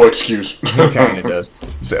 no excuse. He kind of does.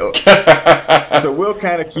 So we'll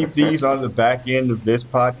kind of keep these on the back end of this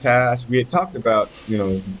podcast. We had talked about,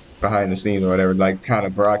 behind the scenes or whatever, like kind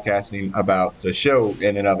of broadcasting about the show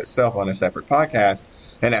in and of itself on a separate podcast.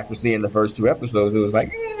 And after seeing the first 2 episodes, it was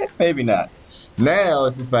like, maybe not. Now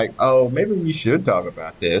it's just like, oh, maybe we should talk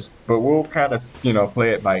about this, but we'll kind of, play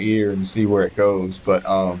it by ear and see where it goes. But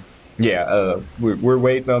we're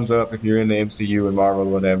way thumbs up if you're in the MCU and Marvel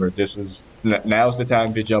or whatever. Now's the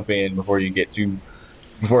time to jump in before it gets too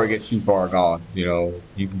far gone. You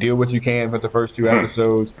can deal what you can with the first 2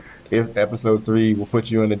 episodes. If episode 3 will put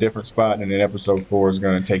you in a different spot, and then episode 4 is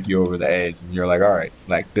going to take you over the edge, and you're like, all right,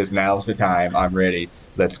 now's the time. I'm ready.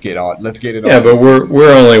 Let's get on. Let's get it on. Yeah, but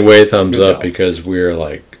we're only way thumbs up because we're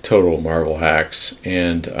like total Marvel hacks,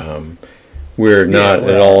 and we're not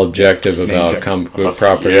at all objective about comic book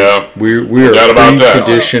properties. Yeah. We are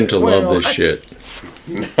conditioned to love this shit.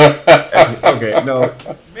 Okay, no,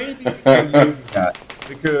 maybe not,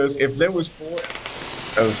 because if there was 4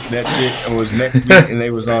 of that shit and was next week and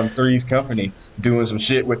they was on Three's Company doing some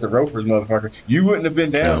shit with the Ropers, motherfucker, you wouldn't have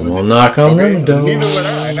been down with it. We'll knock on them doors. Neither would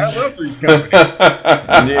I, and I love Three's Company.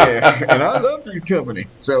 Yeah, and I love Three's Company.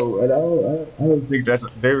 So, and I don't think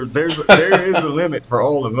there is a limit for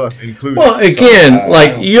all of us, including. Well,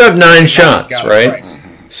 again, you have 9 shots, right?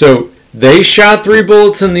 So they shot 3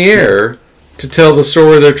 bullets in the air to tell the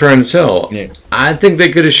story they're trying to tell. Yeah. I think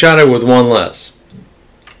they could have shot it with 1 less.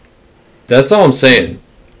 That's all I'm saying.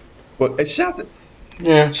 Well, shouts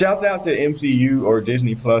out to MCU or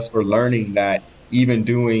Disney Plus for learning that even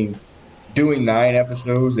doing 9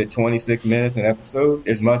 episodes at 26 minutes an episode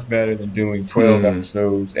is much better than doing 12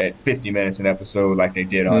 episodes at 50 minutes an episode like they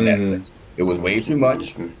did on Netflix. It was way too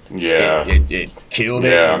much. Yeah. It killed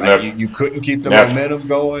it. Yeah, you couldn't keep the momentum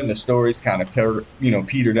going. The stories kind of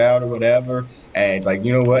petered out or whatever. And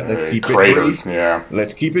you know what? Let's keep it brief. Yeah.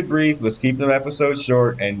 Let's keep it brief. Let's keep them episodes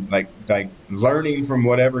short. And like learning from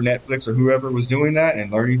whatever Netflix or whoever was doing that, and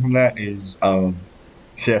learning from that is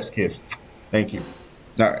chef's kiss. Thank you.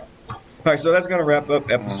 All right, so that's going to wrap up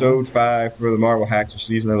episode 5 for the Marvel Hacks for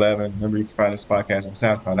season 11. Remember, you can find this podcast on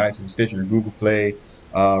SoundCloud, iTunes, Stitcher, Google Play,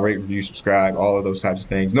 rate, review, subscribe, all of those types of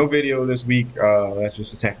things. No video this week. That's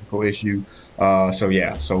just a technical issue. So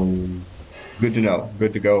good to know.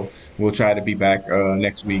 Good to go. We'll try to be back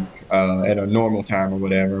next week at a normal time or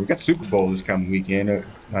whatever. We got the Super Bowl this coming weekend.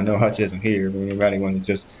 I know Hutch isn't here. But anybody want to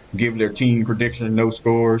just give their team prediction, no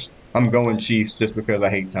scores? I'm going Chiefs just because I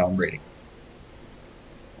hate Tom Brady.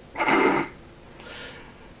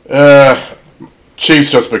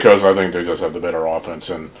 Chiefs just because I think they just have the better offense,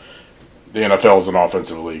 and the NFL is an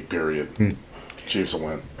offensive league, period. Chiefs will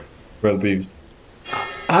win. Brother Beavis.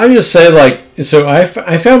 I just say, like, so I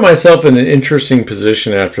found myself in an interesting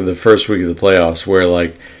position after the first week of the playoffs where,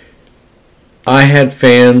 like, I had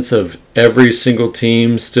fans of every single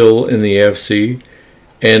team still in the AFC,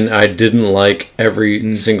 and I didn't like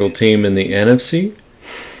every single team in the NFC.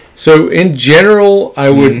 So in general, I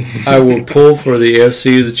will pull for the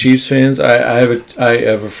AFC, the Chiefs fans. I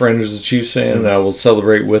have a friend who's a Chiefs fan, and I will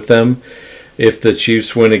celebrate with them if the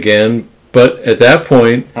Chiefs win again. But at that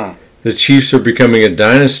point, the Chiefs are becoming a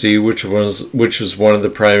dynasty, which was one of the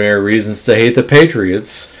primary reasons to hate the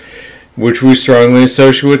Patriots, which we strongly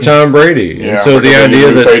associate with Tom Brady. Yeah, and so the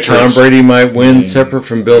idea that Patriots. Tom Brady might win separate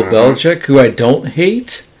from Bill Belichick, who I don't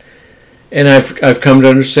hate, and I've come to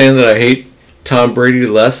understand that I hate Tom Brady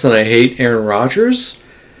less than I hate Aaron Rodgers.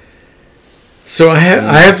 So I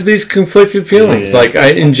have these conflicted feelings. Yeah. Like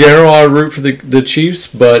in general, I root for the Chiefs,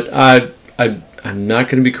 but I'm not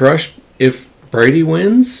going to be crushed if Brady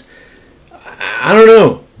wins. I don't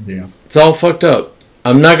know. Yeah. It's all fucked up.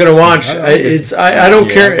 I'm not going to watch. I don't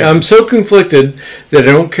care. I'm so conflicted that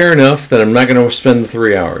I don't care enough that I'm not going to spend the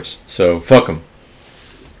 3 hours. So fuck them.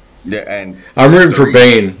 Yeah, and I'm rooting for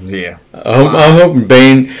Bane. Yeah. I'm hoping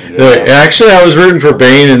Bane. Actually, I was rooting for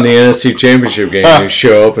Bane in the NFC Championship game. To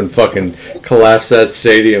show up and fucking collapse that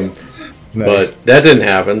stadium. Nice. But that didn't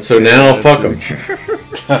happen, so now I'll fuck him.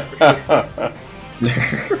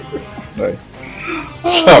 Nice.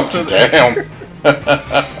 Oh, damn.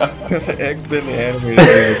 X-Men the animated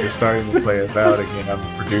series is starting to play us out again. I'm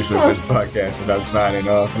the producer of this podcast, and I'm signing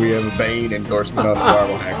off. We have a Bane endorsement on the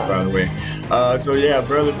Marvel Hacks, by the way. So yeah,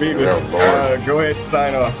 Brother Beavis, go ahead and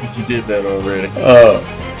sign off since you did that already.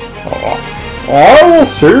 I will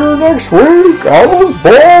see you next week. I was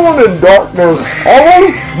born in darkness. I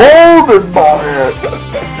was born in my head.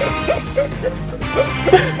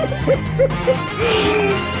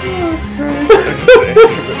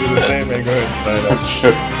 Do the same thing. Go ahead and sign off.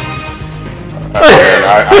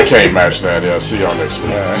 I can't match that. Yeah, see y'all next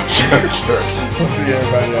week. All right. We'll see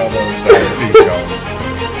everybody on the other side. Peace, y'all.